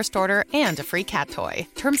 off your first order and a free cat toy.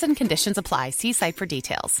 Terms and conditions apply. See site for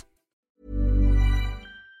details.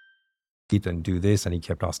 And do this, and he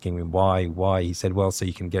kept asking me why. He said, well, so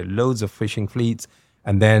you can get loads of fishing fleets.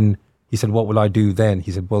 And then he said, what will I do then?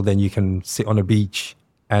 He said, well, then you can sit on a beach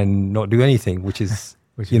and not do anything, which is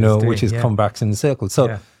come back in circles.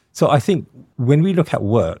 So I think when we look at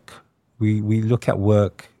work, we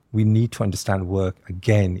need to understand work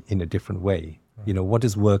again in a different way. You know, what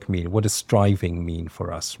does work mean? What does striving mean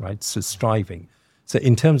for us, right? So striving. So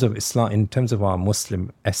in terms of Islam, in terms of our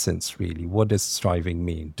Muslim essence, really, what does striving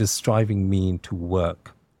mean? Does striving mean to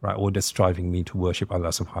work, right? Or does striving mean to worship Allah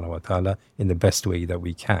subhanahu wa ta'ala in the best way that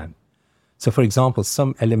we can? So for example,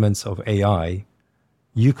 some elements of AI,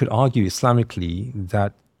 you could argue Islamically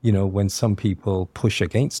that, you know, when some people push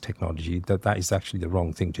against technology, that is actually the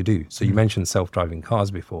wrong thing to do. So you mentioned self-driving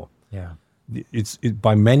cars before. Yeah.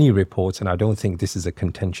 by many reports, and I don't think this is a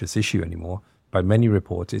contentious issue anymore, by many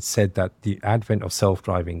reports, it's said that the advent of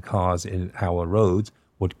self-driving cars in our roads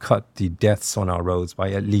would cut the deaths on our roads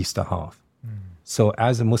by at least a half. So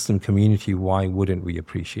as a Muslim community, why wouldn't we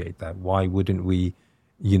appreciate that? Why wouldn't we,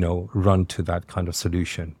 run to that kind of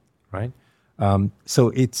solution, right? So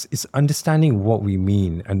it's understanding what we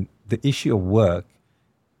mean. And the issue of work,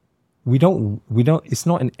 it's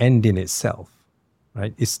not an end in itself,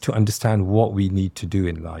 right? It's to understand what we need to do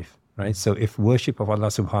in life, right? So if worship of Allah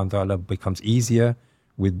subhanahu wa ta'ala becomes easier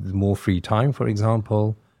with more free time, for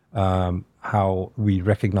example, how we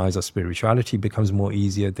recognize our spirituality becomes more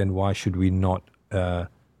easier, then why should we not,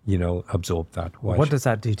 absorb that? What does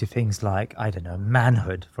that do to things like, I don't know,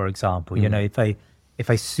 manhood, for example? If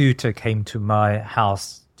a suitor came to my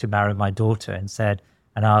house to marry my daughter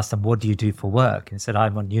and asked them, what do you do for work? And said,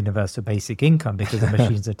 I'm on universal basic income because the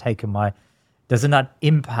machines have taken doesn't that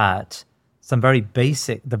impact the very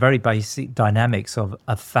basic dynamics of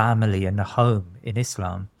a family and a home in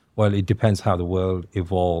Islam? Well, it depends how the world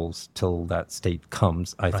evolves till that state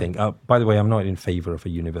comes, I think. By the way, I'm not in favor of a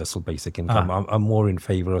universal basic income. I'm more in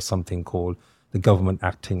favor of something called the government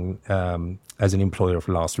acting as an employer of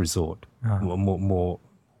last resort, more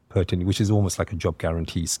pertinent, which is almost like a job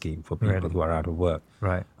guarantee scheme for people who are out of work,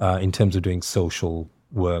 right? In terms of doing social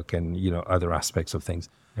work and other aspects of things.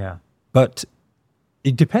 Yeah. But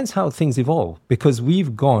it depends how things evolve, because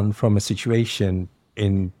we've gone from a situation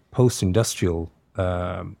in post-industrial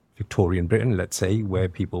Victorian Britain, let's say, where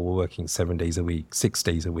people were working 7 days a week, 6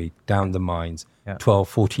 days a week, down the mines, 12,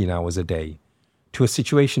 14 hours a day, to a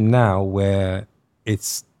situation now where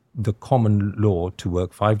it's the common law to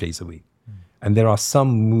work 5 days a week. And there are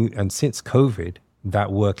and since COVID,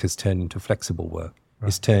 that work has turned into flexible work. Right.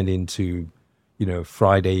 It's turned into,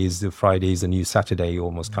 Fridays a new Saturday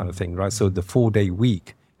almost kind of thing, right? So the 4-day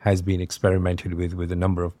week has been experimented with a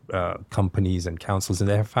number of companies and councils, and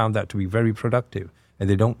they have found that to be very productive. And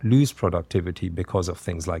they don't lose productivity because of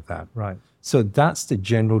things like that. Right. So that's the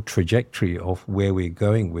general trajectory of where we're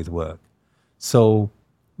going with work. So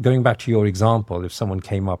going back to your example, if someone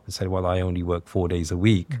came up and said, well, I only work 4 days a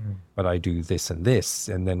week, but I do this and this,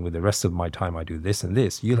 and then with the rest of my time, I do this and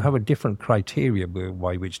this, you'll have a different criteria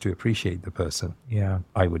by which to appreciate the person. Yeah.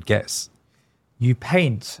 I would guess. You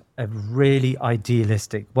paint a really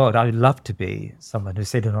idealistic world. I would love to be someone who's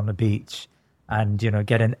sitting on a beach and,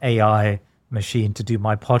 get an AI machine to do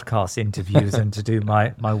my podcast interviews and to do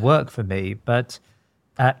my work for me. But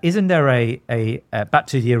isn't there a back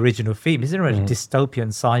to the original theme, isn't there a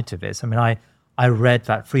dystopian side to this? I mean, I read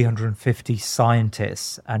that 350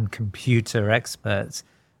 scientists and computer experts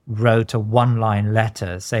wrote a one-line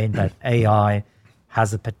letter saying that AI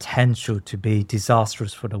has the potential to be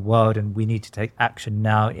disastrous for the world and we need to take action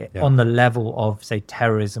now on the level of, say,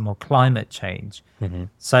 terrorism or climate change.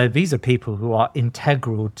 So these are people who are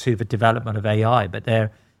integral to the development of AI, but they're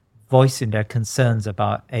voicing their concerns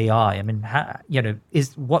about AI. I mean,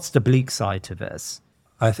 what's the bleak side to this?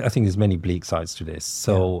 I think there's many bleak sides to this.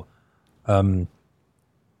 So the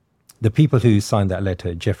people who signed that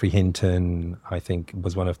letter, Jeffrey Hinton, I think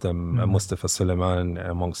was one of them, Mustafa Suleiman,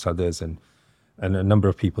 amongst others, and a number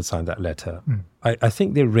of people signed that letter. I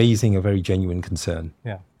think they're raising a very genuine concern.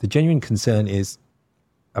 Yeah. The genuine concern is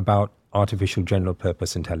about artificial general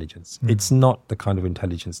purpose intelligence. It's not the kind of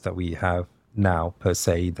intelligence that we have now, per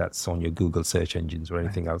se, that's on your Google search engines or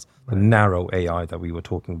anything else. The narrow AI that we were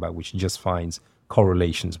talking about, which just finds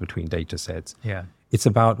correlations between data sets. Yeah. It's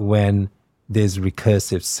about when there's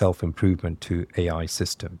recursive self-improvement to AI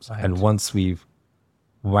systems. Right. And once we've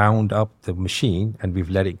wound up the machine and we've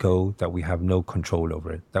let it go, that we have no control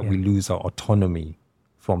over it, that we lose our autonomy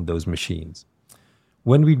from those machines.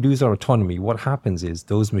 When we lose our autonomy, what happens is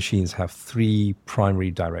those machines have 3 primary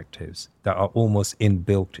directives that are almost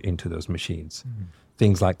inbuilt into those machines.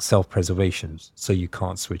 Things like self-preservation, so you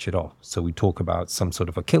can't switch it off. So we talk about some sort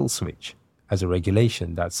of a kill switch as a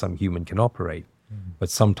regulation that some human can operate. But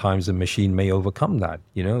sometimes a machine may overcome that.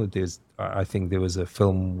 I think there was a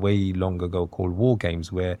film way long ago called War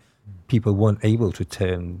Games where people weren't able to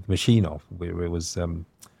turn the machine off, where it was,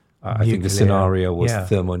 I think the scenario was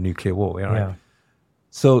thermonuclear war. Right?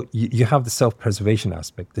 So you have the self-preservation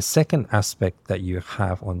aspect. The second aspect that you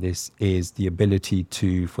have on this is the ability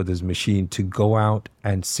for this machine to go out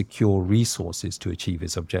and secure resources to achieve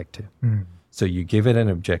its objective. So you give it an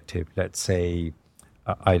objective, let's say,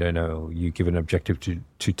 I don't know, you give an objective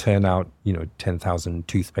to turn out, 10,000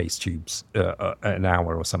 toothpaste tubes an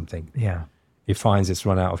hour or something. Yeah. It finds it's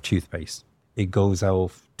run out of toothpaste. It goes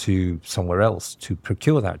off to somewhere else to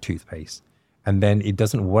procure that toothpaste. And then it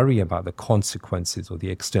doesn't worry about the consequences or the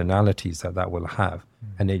externalities that will have.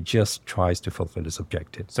 And it just tries to fulfill its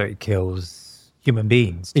objective. So it kills human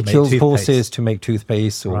beings. It kills horses to make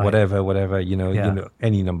toothpaste or whatever,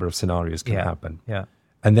 any number of scenarios can happen. Yeah.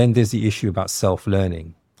 And then there's the issue about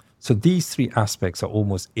self-learning. So these three aspects are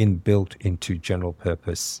almost inbuilt into general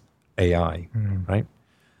purpose AI, right?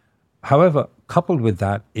 However, coupled with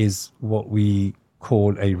that is what we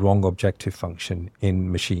call a wrong objective function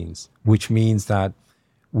in machines, which means that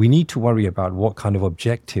we need to worry about what kind of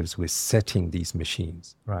objectives we're setting these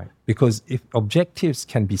machines. Right. Because if objectives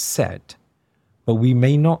can be set, but we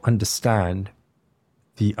may not understand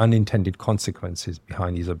the unintended consequences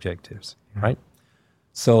behind these objectives, right?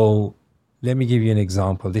 So let me give you an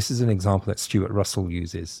example. This is an example that Stuart Russell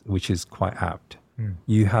uses, which is quite apt.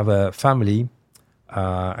 You have a family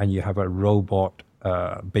and you have a robot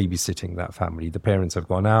babysitting that family. The parents have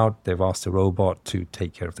gone out, they've asked the robot to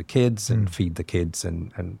take care of the kids and feed the kids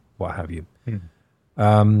and what have you.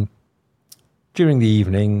 During the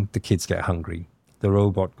evening, the kids get hungry. The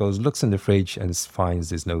robot goes, looks in the fridge and finds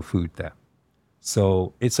there's no food there.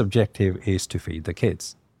 So its objective is to feed the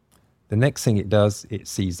kids. The next thing it does, it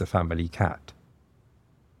sees the family cat.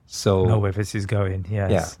 So know where this is going,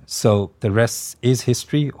 yes. Yeah. So the rest is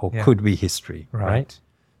history or could be history, right?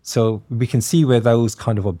 So we can see where those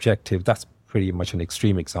kind of objectives, that's pretty much an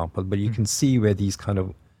extreme example, but you can see where these kind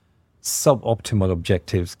of suboptimal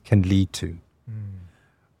objectives can lead to.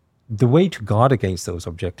 The way to guard against those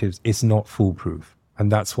objectives is not foolproof. And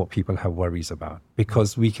that's what people have worries about,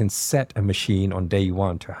 because we can set a machine on day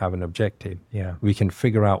one to have an objective. Yeah. We can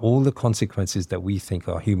figure out all the consequences that we think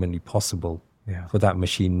are humanly possible for that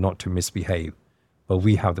machine not to misbehave. But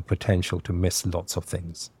we have the potential to miss lots of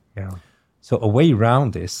things. Yeah. So a way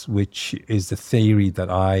around this, which is the theory that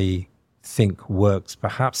I think works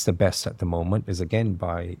perhaps the best at the moment, is again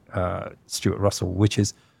by Stuart Russell, which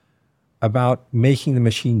is about making the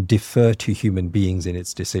machine defer to human beings in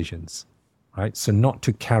its decisions. Right? So not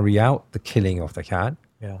to carry out the killing of the cat,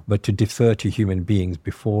 but to defer to human beings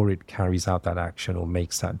before it carries out that action or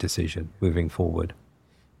makes that decision moving forward.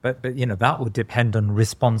 But that will depend on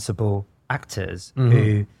responsible actors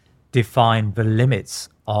who define the limits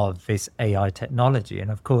of this AI technology.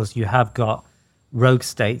 And of course, you have got rogue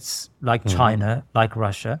states like China, like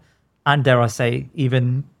Russia, and dare I say,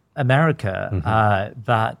 even America,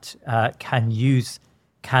 that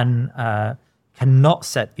cannot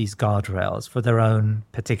set these guardrails for their own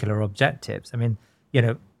particular objectives. I mean,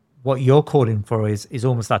 what you're calling for is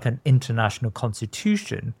almost like an international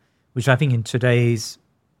constitution, which I think in today's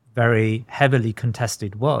very heavily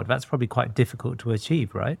contested world, that's probably quite difficult to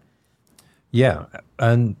achieve, right? Yeah,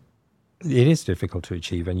 and it is difficult to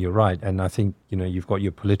achieve, and you're right. And I think, you've got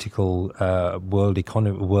your political world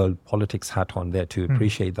economy, world politics hat on there to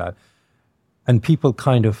appreciate that. And people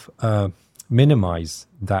kind of minimize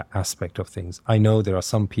that aspect of things. I know there are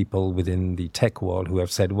some people within the tech world who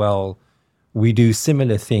have said, well, we do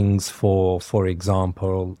similar things for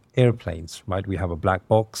example, airplanes, right? We have a black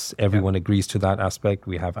box. Everyone agrees to that aspect.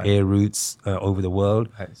 We have air routes over the world.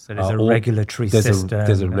 Right. So there's a regulatory system.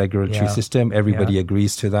 There's a regulatory system. Everybody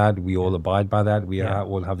agrees to that. We all abide by that. We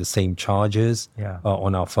all have the same chargers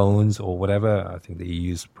on our phones or whatever. I think the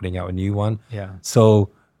EU is putting out a new one. Yeah. So,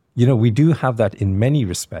 we do have that in many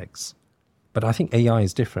respects. But I think AI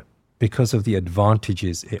is different because of the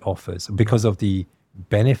advantages it offers, because of the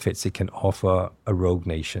benefits it can offer a rogue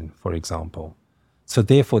nation, for example. So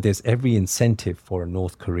therefore, there's every incentive for a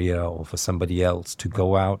North Korea or for somebody else to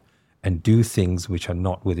go out and do things which are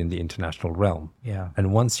not within the international realm. Yeah.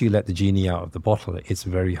 And once you let the genie out of the bottle, it's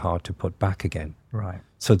very hard to put back again. Right.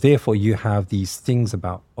 So therefore, you have these things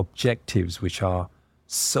about objectives which are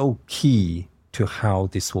so key to how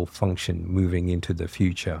this will function moving into the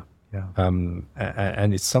future. Yeah.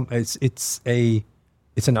 And it's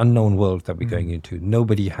an unknown world that we're going into.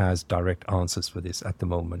 Nobody has direct answers for this at the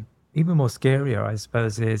moment. Even more scarier, I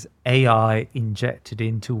suppose, is AI injected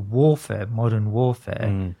into warfare, modern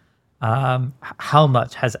warfare. How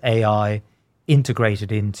much has AI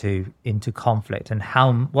integrated into conflict, and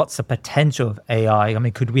what's the potential of AI? I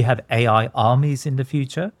mean, could we have AI armies in the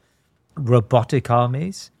future? Robotic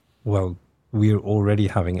armies? Well, we're already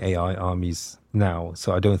having AI armies now,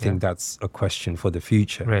 so I don't think that's a question for the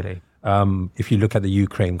future. Really? If you look at the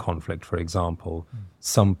Ukraine conflict, for example,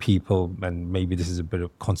 some people, and maybe this is a bit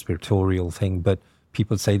of conspiratorial thing, but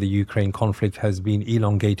people say the Ukraine conflict has been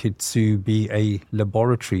elongated to be a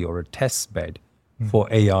laboratory or a test bed for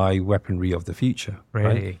AI weaponry of the future.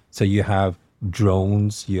 Really? Right? So you have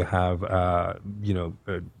drones, you have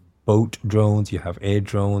boat drones, you have air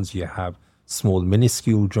drones, you have small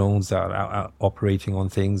minuscule drones that are operating on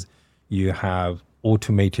things. You have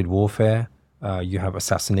automated warfare. You have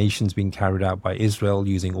assassinations being carried out by Israel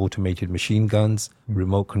using automated machine guns,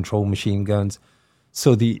 remote control machine guns.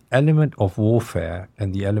 So the element of warfare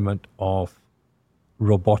and the element of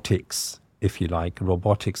robotics, if you like,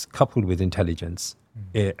 robotics coupled with intelligence,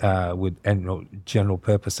 with general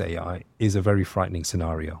purpose AI, is a very frightening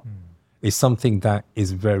scenario. It's something that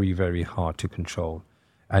is very, very hard to control.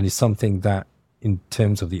 And it's something that, in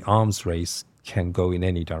terms of the arms race, can go in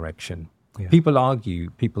any direction. Yeah.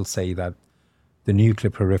 People say that the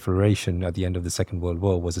nuclear proliferation at the end of the Second World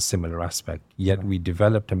War was a similar aspect. Yet we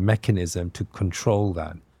developed a mechanism to control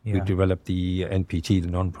that. Yeah. We developed the NPT, the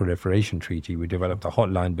Non-Proliferation Treaty. We developed a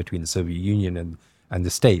hotline between the Soviet Union and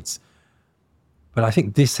the States. But I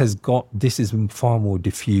think this is far more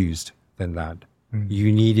diffused than that.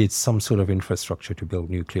 You needed some sort of infrastructure to build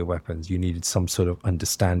nuclear weapons. You needed some sort of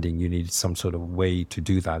understanding. You needed some sort of way to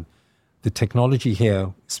do that. The technology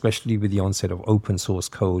here, especially with the onset of open source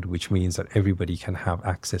code, which means that everybody can have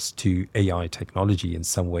access to AI technology in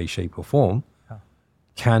some way, shape or form,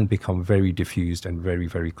 can become very diffused and very,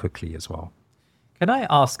 very quickly as well. Can I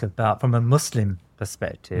ask about, from a Muslim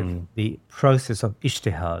perspective, the process of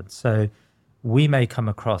ijtihad? So we may come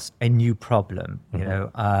across a new problem,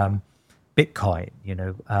 Bitcoin,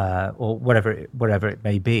 or whatever it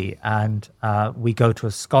may be, and we go to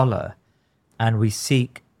a scholar and we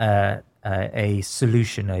seek a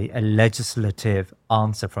solution, a legislative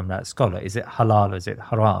answer from that scholar. Is it halal or is it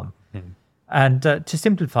haram? And to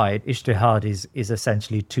simplify it, ijtihad is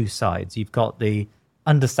essentially two sides. You've got the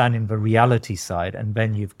understanding of the reality side, and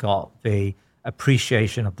then you've got the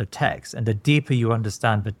appreciation of the text. And the deeper you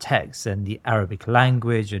understand the text and the Arabic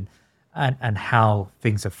language and how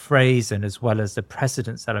things are phrased, and as well as the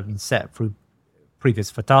precedents that have been set through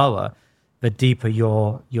previous fatwa, the deeper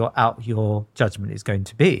your judgment is going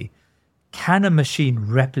to be. Can a machine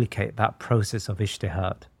replicate that process of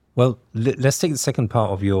ijtihad? Well, let's take the second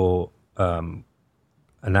part of your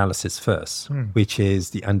analysis first, which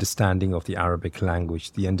is the understanding of the Arabic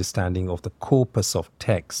language, the understanding of the corpus of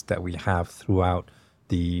text that we have throughout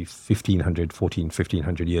the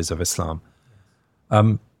 1500 years of Islam.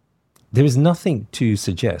 There is nothing to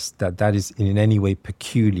suggest that is in any way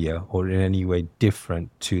peculiar or in any way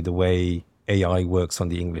different to the way AI works on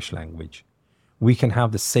the English language. We can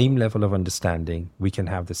have the same level of understanding, we can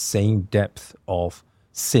have the same depth of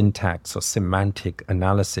syntax or semantic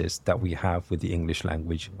analysis that we have with the English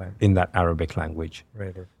language in that Arabic language.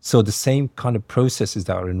 Right. So the same kind of processes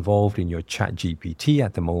that are involved in your chat GPT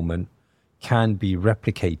at the moment can be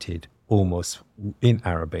replicated almost in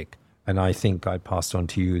Arabic. And I think I passed on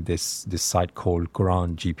to you this site called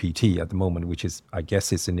Quran GPT at the moment, which is, I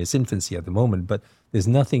guess it's in its infancy at the moment, but there's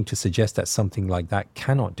nothing to suggest that something like that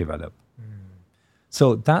cannot develop.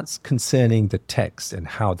 So that's concerning the text and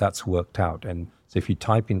how that's worked out. And so if you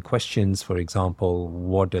type in questions, for example,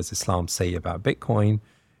 what does Islam say about Bitcoin?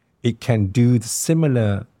 It can do the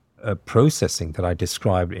similar processing that I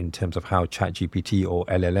described in terms of how ChatGPT or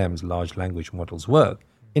LLMs, large language models, work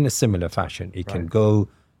in a similar fashion. It can go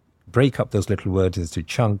break up those little words into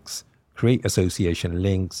chunks, create association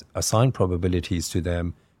links, assign probabilities to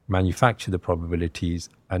them, manufacture the probabilities,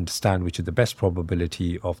 understand which is the best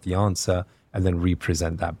probability of the answer, and then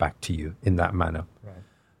represent that back to you in that manner. Right.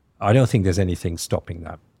 I don't think there's anything stopping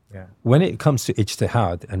that. Yeah. When it comes to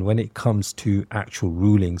ijtihad and when it comes to actual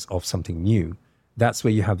rulings of something new, that's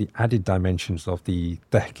where you have the added dimensions of the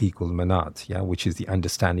tahqiqul manat, which is the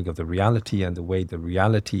understanding of the reality and the way the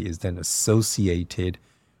reality is then associated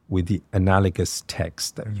with the analogous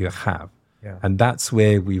text that you have. Yeah. And that's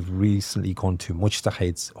where we've recently gone to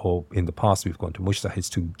mujtahids, or in the past we've gone to mujtahids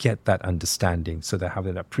to get that understanding. So they have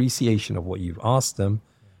an appreciation of what you've asked them,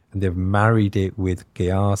 and they've married it with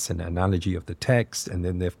qiyas and analogy of the text, and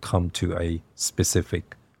then they've come to a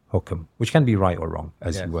specific hukm, which can be right or wrong,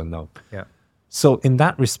 as you well know. Yeah. So in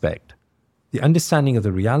that respect, the understanding of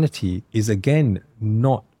the reality is again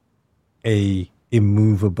not a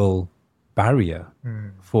immovable barrier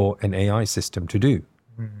for an AI system to do.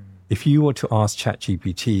 If you were to ask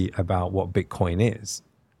ChatGPT about what Bitcoin is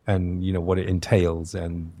and what it entails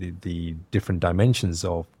and the different dimensions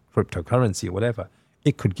of cryptocurrency or whatever,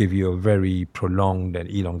 it could give you a very prolonged and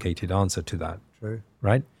elongated answer to that. True.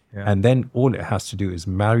 Right? Yeah. And then all it has to do is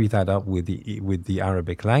marry that up with the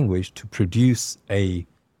Arabic language to produce a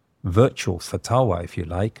virtual fatwa, if you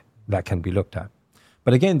like, that can be looked at.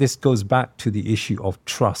 But again, this goes back to the issue of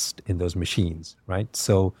trust in those machines, right?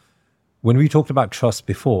 So when we talked about trust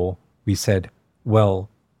before, we said, well,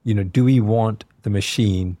 do we want the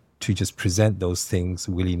machine to just present those things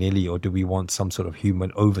willy-nilly, or do we want some sort of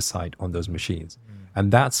human oversight on those machines?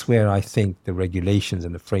 And that's where I think the regulations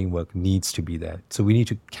and the framework needs to be there. So we need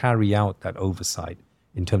to carry out that oversight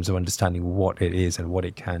in terms of understanding what it is and what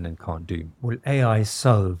it can and can't do. Will AI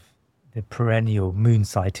solve the perennial moon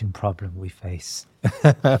sighting problem we face?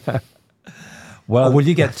 Well, or will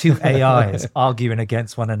you get two AIs arguing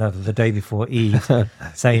against one another the day before Eid,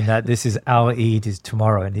 saying that this is our Eid is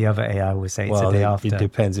tomorrow, and the other AI will say it's the day after? It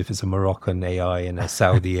depends if it's a Moroccan AI and a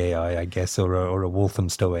Saudi AI, I guess, or a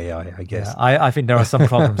Walthamstow AI, I guess. Yeah, I think there are some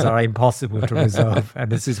problems that are impossible to resolve,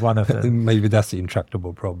 and this is one of them. Maybe that's the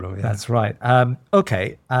intractable problem. Yeah. That's right.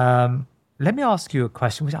 Okay. Let me ask you a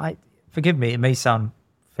question, which forgive me, it may sound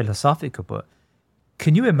philosophical, but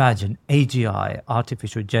can you imagine AGI,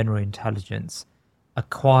 artificial general intelligence,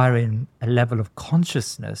 acquiring a level of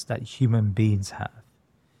consciousness that human beings have?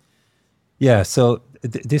 Yeah, so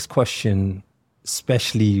this question,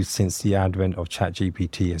 especially since the advent of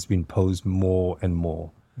ChatGPT, has been posed more and more.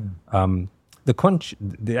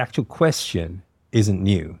 The actual question isn't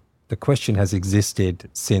new. The question has existed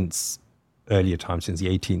since earlier times, since the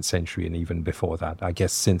 18th century and even before that. I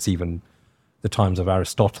guess since even the times of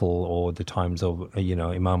Aristotle or the times of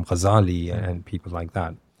Imam Ghazali and people like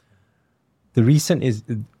that. The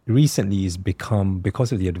recently is become,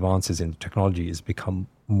 because of the advances in technology, has become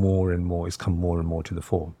more and more, it's come more and more to the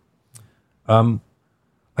fore.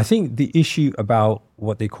 I think the issue about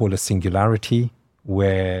what they call a singularity,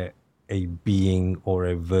 where a being or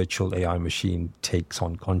a virtual AI machine takes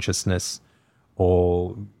on consciousness,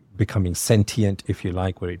 or becoming sentient, if you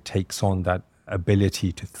like, where it takes on that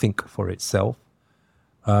ability to think for itself,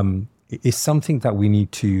 is something that we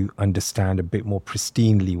need to understand a bit more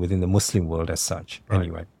pristinely within the Muslim world as such. Right.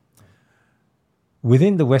 Anyway,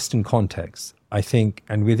 within the Western context, I think,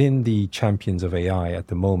 and within the champions of AI at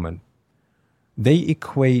the moment, they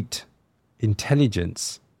equate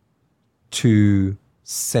intelligence to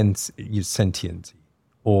sentiency,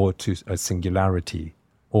 or to a singularity,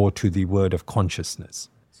 or to the word of consciousness.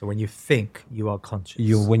 So when you think, you are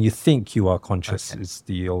conscious. When you think, you are conscious. Okay. It's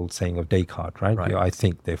the old saying of Descartes, right? Right. I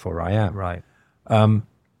think, therefore I am. Right.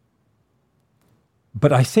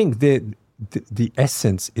 But I think the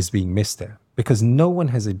essence is being missed there, because no one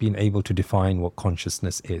has been able to define what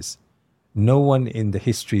consciousness is. No one in the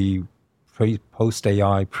history,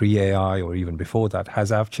 post-AI, pre-AI, or even before that,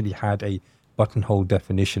 has actually had a buttonhole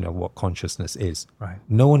definition of what consciousness is. Right.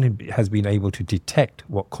 No one has been able to detect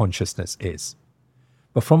what consciousness is.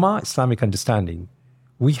 But from our Islamic understanding,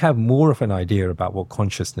 we have more of an idea about what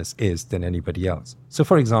consciousness is than anybody else. So,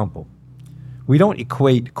 for example, we don't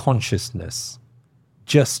equate consciousness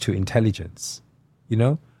just to intelligence.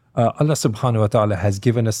 Allah subhanahu wa ta'ala has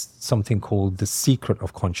given us something called the secret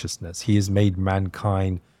of consciousness. He has made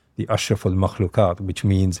mankind the ashraful makhlukat, which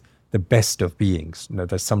means the best of beings.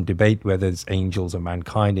 There's some debate whether it's angels or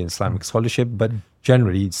mankind in Islamic scholarship, but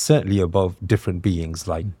generally it's certainly above different beings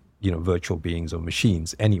like virtual beings or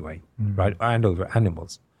machines anyway, right? And over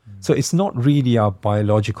animals. So it's not really our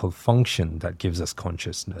biological function that gives us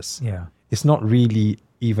consciousness. Yeah. It's not really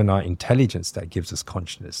even our intelligence that gives us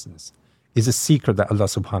consciousness. It's a secret that Allah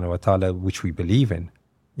subhanahu wa ta'ala, which we believe in,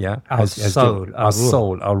 our soul,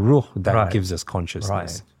 our ruh, that gives us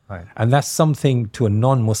consciousness. Right. And that's something to a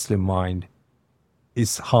non-Muslim mind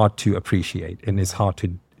is hard to appreciate and is hard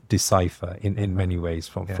to decipher in many ways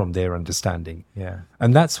from their understanding. Yeah.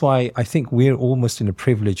 And that's why I think we're almost in a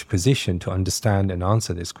privileged position to understand and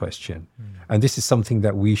answer this question. And this is something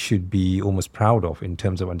that we should be almost proud of in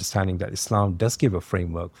terms of understanding that Islam does give a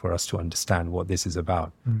framework for us to understand what this is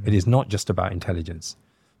about. It is not just about intelligence.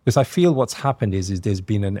 Because I feel what's happened is there's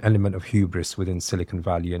been an element of hubris within Silicon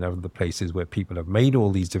Valley and other places where people have made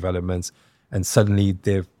all these developments and suddenly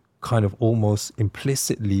they've kind of almost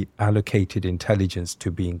implicitly allocated intelligence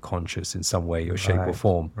to being conscious in some way or shape or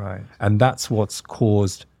form. Right. And that's what's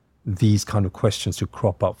caused these kind of questions to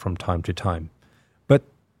crop up from time to time. But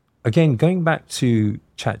again, going back to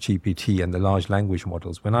ChatGPT and the large language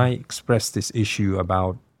models, when I express this issue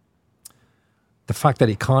about the fact that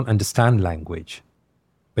it can't understand language,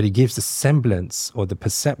 but it gives the semblance or the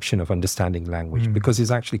perception of understanding language because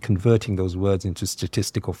it's actually converting those words into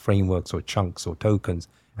statistical frameworks or chunks or tokens,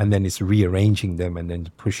 and then it's rearranging them and then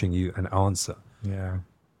pushing you an answer. Yeah.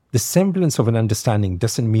 The semblance of an understanding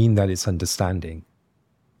doesn't mean that it's understanding.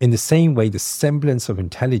 In the same way, the semblance of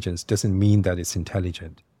intelligence doesn't mean that it's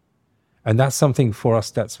intelligent. And that's something for us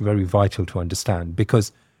that's very vital to understand,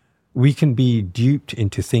 because we can be duped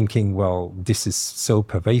into thinking, well, this is so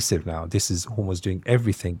pervasive now. This is almost doing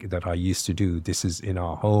everything that I used to do. This is in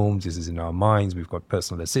our homes. This is in our minds. We've got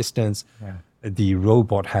personal assistants. Yeah. The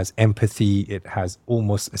robot has empathy. It has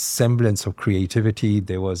almost a semblance of creativity.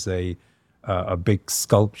 There was a a big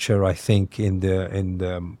sculpture, I think, in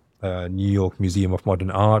the New York Museum of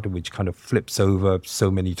Modern Art, which kind of flips over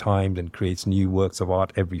so many times and creates new works of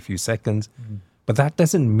art every few seconds. But that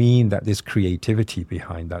doesn't mean that there's creativity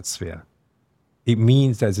behind that sphere. It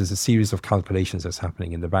means that there's a series of calculations that's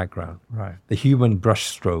happening in the background. Right. The human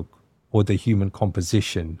brushstroke, or the human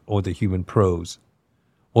composition, or the human prose.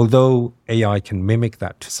 Although AI can mimic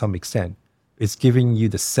that to some extent, it's giving you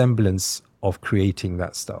the semblance of creating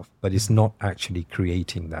that stuff, but it's not actually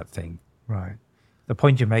creating that thing. Right. The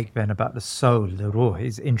point you make, Ben, about the soul, the ruh,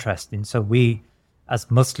 is interesting. So we, as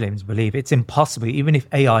Muslims, believe it's impossible, even if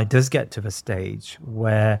AI does get to the stage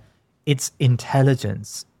where its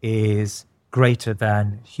intelligence is greater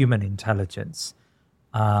than human intelligence,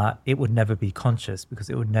 it would never be conscious, because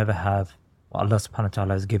it would never have what Allah subhanahu wa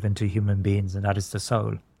ta'ala has given to human beings, and that is the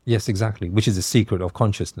soul. Yes, exactly, which is the secret of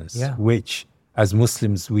consciousness, which as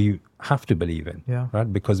Muslims we have to believe in,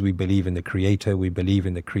 right? Because we believe in the Creator, we believe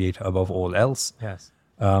in the Creator above all else,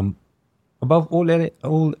 above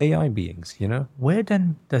all AI beings, you know? Where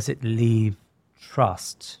then does it leave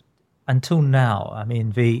trust? Until now, I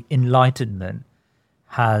mean, the Enlightenment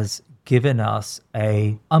has given us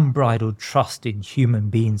a unbridled trust in human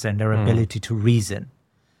beings and their ability to reason.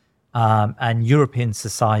 And European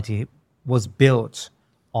society was built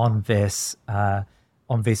on this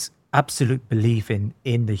absolute belief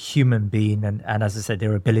in the human being and, as I said,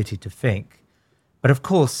 their ability to think. But of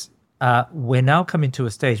course, we're now coming to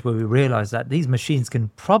a stage where we realize that these machines can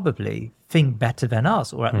probably think better than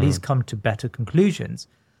us, or at least come to better conclusions.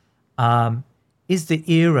 Is the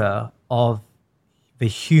era of the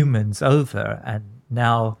humans over, and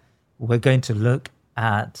now we're going to look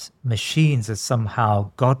at machines as somehow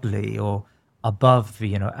godly or above,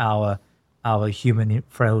 our human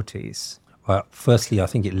frailties? Well, firstly, I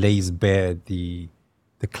think it lays bare the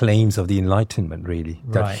claims of the Enlightenment, really,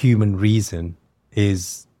 that human reason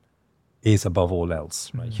is above all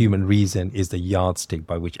else. Right? Human reason is the yardstick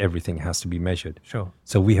by which everything has to be measured. Sure.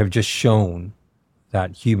 So we have just shown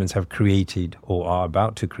that humans have created, or are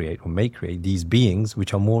about to create, or may create, these beings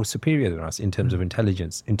which are more superior than us in terms of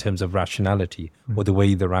intelligence, in terms of rationality, or the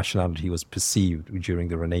way the rationality was perceived during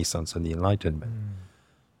the Renaissance and the Enlightenment.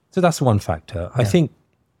 So that's one factor. I think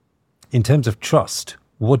in terms of trust,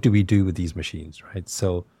 what do we do with these machines, right?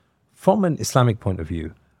 So from an Islamic point of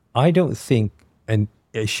view, I don't think an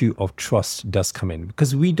issue of trust does come in,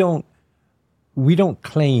 because we don't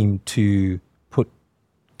claim to put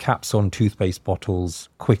caps on toothpaste bottles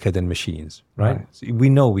quicker than machines, right? So we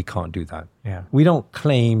know we can't do that. We don't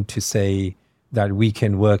claim to say that we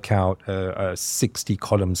can work out a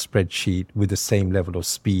 60-column spreadsheet with the same level of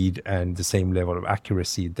speed and the same level of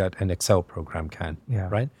accuracy that an Excel program can,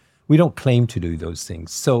 right? We don't claim to do those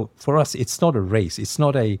things. So for us, it's not a race. It's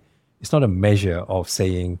not a measure of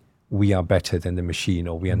saying we are better than the machine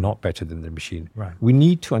or we are not better than the machine. Right. We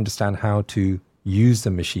need to understand how to use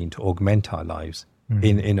the machine to augment our lives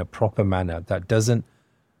in a proper manner that doesn't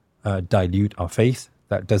dilute our faith,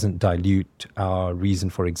 that doesn't dilute our reason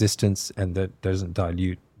for existence, and that doesn't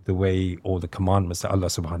dilute the way or the commandments that Allah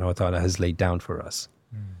subhanahu wa ta'ala has laid down for us.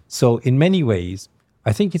 So in many ways,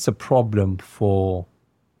 I think it's a problem for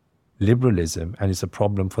liberalism, and it's a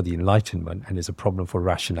problem for the Enlightenment, and it's a problem for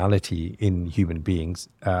rationality in human beings,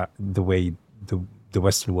 the way the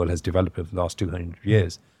Western world has developed over the last 200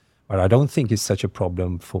 years. But I don't think it's such a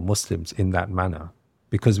problem for Muslims in that manner,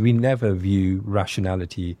 because we never view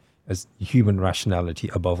rationality as human rationality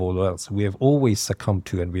above all else. We have always succumbed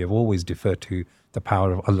to, and we have always deferred to, the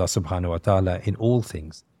power of Allah subhanahu wa ta'ala in all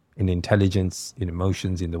things, in intelligence, in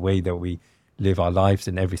emotions, in the way that we live our lives,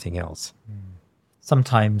 and everything else.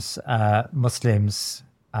 Sometimes Muslims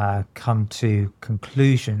come to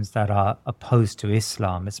conclusions that are opposed to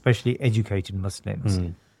Islam, especially educated Muslims.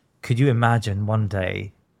 Could you imagine one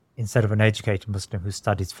day, instead of an educated Muslim who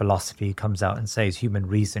studies philosophy, who comes out and says human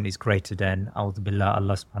reason is greater than A'udhu Billah,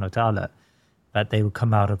 Allah subhanahu wa ta'ala, that they will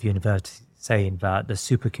come out of university saying that the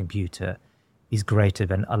supercomputer is greater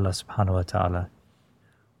than Allah subhanahu wa ta'ala?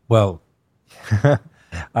 Well,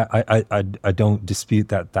 I don't dispute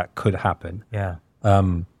that could happen. Yeah.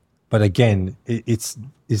 But again, it's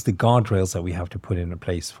the guardrails that we have to put in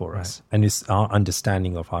place for us. And it's our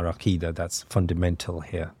understanding of our Aqidah that's fundamental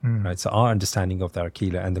here. Right? So our understanding of the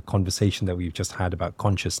Aqidah and the conversation that we've just had about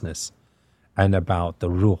consciousness and about the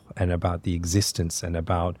ruh and about the existence and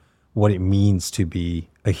about what it means to be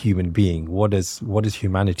a human being. What does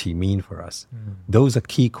humanity mean for us? Those are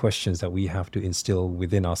key questions that we have to instill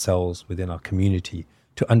within ourselves, within our community,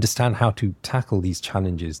 to understand how to tackle these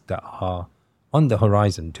challenges that are on the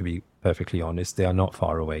horizon. To be perfectly honest, they are not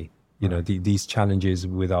far away. You know, these challenges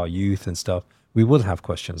with our youth and stuff, we will have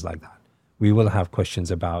questions like that. we will have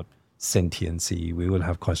questions about sentiency. We will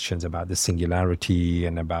have questions about the singularity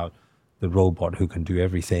and about the robot who can do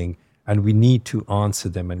everything. And we need to answer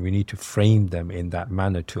them and we need to frame them in that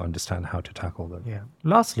manner to understand how to tackle them. Yeah.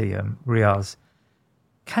 Lastly, Riaz,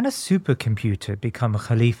 can a supercomputer become a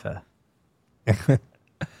Khalifa?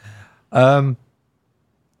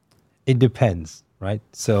 It depends, right?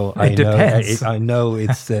 So I know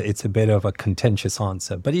it's a bit of a contentious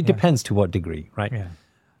answer, but it depends to what degree, right? Yeah.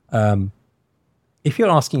 If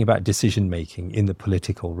you're asking about decision making in the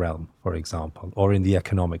political realm, for example, or in the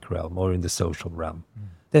economic realm, or in the social realm,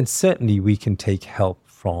 then certainly we can take help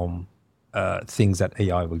from things that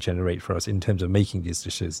AI will generate for us in terms of making these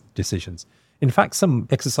decisions. In fact, some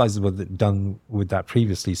exercises were done with that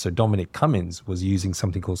previously. So Dominic Cummings was using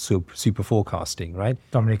something called super forecasting, right?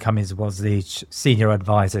 Dominic Cummings was the senior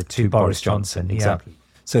advisor to Boris Johnson. Exactly.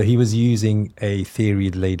 So he was using a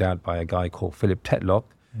theory laid out by a guy called Philip Tetlock,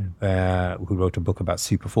 who wrote a book about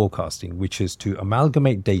super forecasting, which is to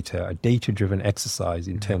amalgamate data, a data-driven exercise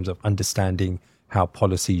in terms of understanding how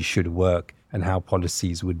policies should work and how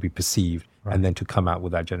policies would be perceived, and then to come out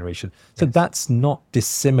with that generation. So that's not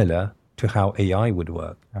dissimilar to how AI would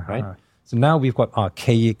work, right? So now we've got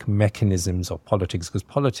archaic mechanisms of politics, because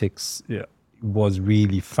politics was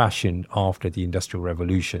really fashioned after the Industrial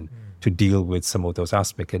Revolution to deal with some of those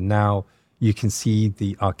aspects. And now you can see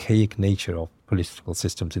the archaic nature of political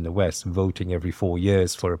systems in the West, voting every 4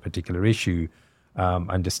 years for a particular issue,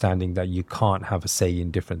 understanding that you can't have a say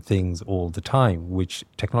in different things all the time, which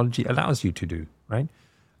technology allows you to do, right?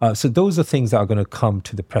 So those are things that are going to come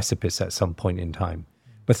to the precipice at some point in time.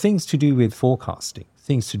 But things to do with forecasting,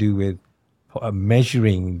 things to do with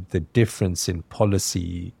measuring the difference in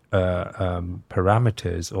policy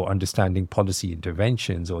parameters, or understanding policy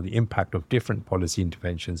interventions, or the impact of different policy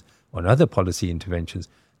interventions on other policy interventions,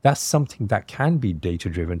 that's something that can be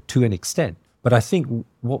data-driven to an extent. But I think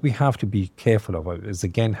what we have to be careful of is,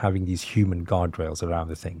 again, having these human guardrails around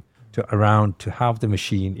the thing, to have the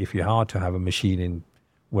machine. If you are to have a machine in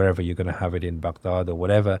wherever you're going to have it, in Baghdad or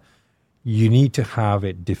whatever, you need to have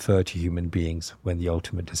it defer to human beings when the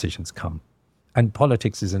ultimate decisions come. And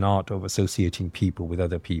politics is an art of associating people with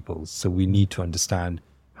other people. So we need to understand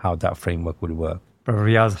how that framework will work. But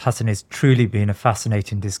Riaz, Hassan, it's truly been a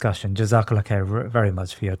fascinating discussion. Jazakallah khair very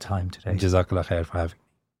much for your time today. Jazakallah khair for having me.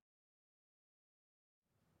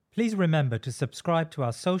 Please remember to subscribe to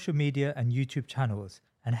our social media and YouTube channels,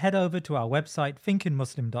 and head over to our website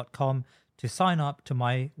thinkingmuslim.com to sign up to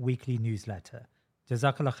my weekly newsletter.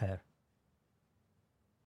 Jazakallah khair.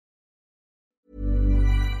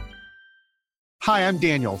 Hi, I'm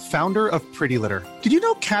Daniel, founder of Pretty Litter. Did you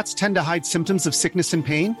know cats tend to hide symptoms of sickness and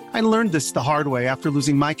pain? I learned this the hard way after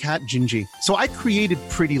losing my cat, Gingy. So I created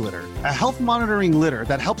Pretty Litter, a health monitoring litter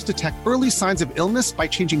that helps detect early signs of illness by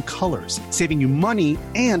changing colors, saving you money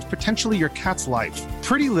and potentially your cat's life.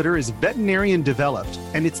 Pretty Litter is veterinarian developed,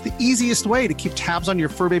 and it's the easiest way to keep tabs on your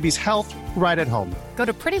fur baby's health right at home. Go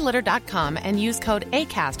to prettylitter.com and use code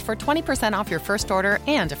ACAST for 20% off your first order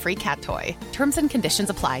and a free cat toy. Terms and conditions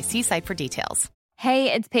apply. See site for details.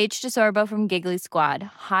 Hey, it's Paige DeSorbo from Giggly Squad.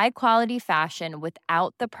 High quality fashion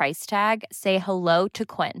without the price tag. Say hello to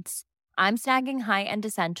Quince. I'm snagging high-end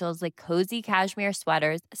essentials like cozy cashmere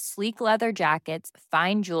sweaters, sleek leather jackets,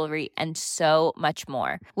 fine jewelry, and so much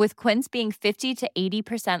more. With Quince being 50 to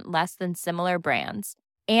 80% less than similar brands.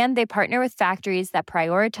 And they partner with factories that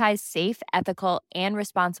prioritize safe, ethical, and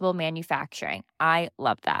responsible manufacturing. I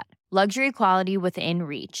love that. Luxury quality within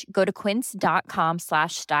reach. Go to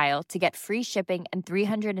quince.com/style to get free shipping and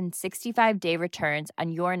 365-day returns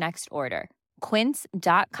on your next order.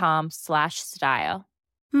 Quince.com/style.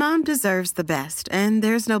 Mom deserves the best, and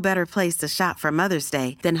there's no better place to shop for Mother's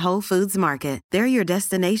Day than Whole Foods Market. They're your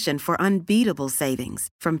destination for unbeatable savings,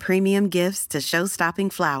 from premium gifts to show-stopping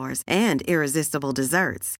flowers and irresistible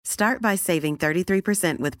desserts. Start by saving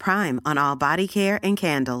 33% with Prime on all body care and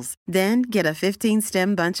candles. Then get a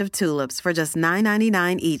 15-stem bunch of tulips for just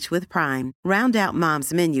 $9.99 each with Prime. Round out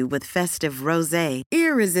Mom's menu with festive rosé,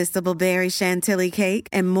 irresistible berry chantilly cake,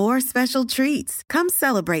 and more special treats. Come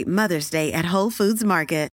celebrate Mother's Day at Whole Foods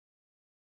Market.